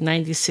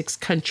 196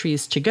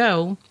 countries to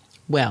go,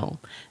 well,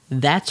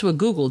 that's what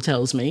Google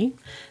tells me.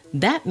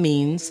 That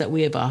means that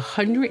we have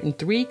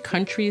 103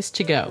 countries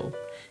to go.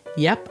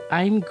 Yep,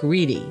 I'm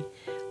greedy.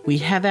 We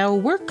have our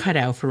work cut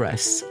out for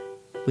us.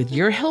 With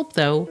your help,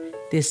 though,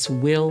 this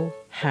will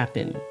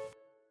happen.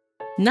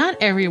 Not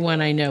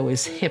everyone I know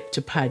is hip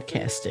to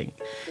podcasting,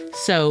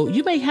 so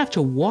you may have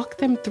to walk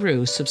them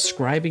through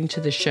subscribing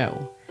to the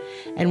show.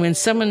 And when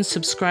someone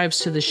subscribes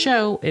to the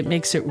show, it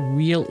makes it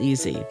real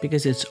easy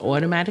because it's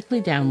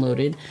automatically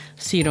downloaded,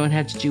 so you don't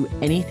have to do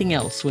anything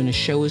else when a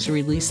show is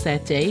released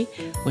that day.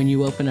 When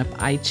you open up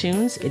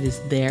iTunes, it is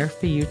there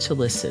for you to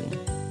listen.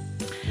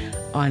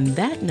 On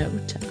that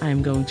note,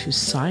 I'm going to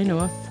sign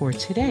off for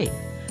today.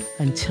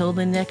 Until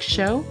the next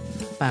show,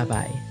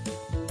 bye-bye.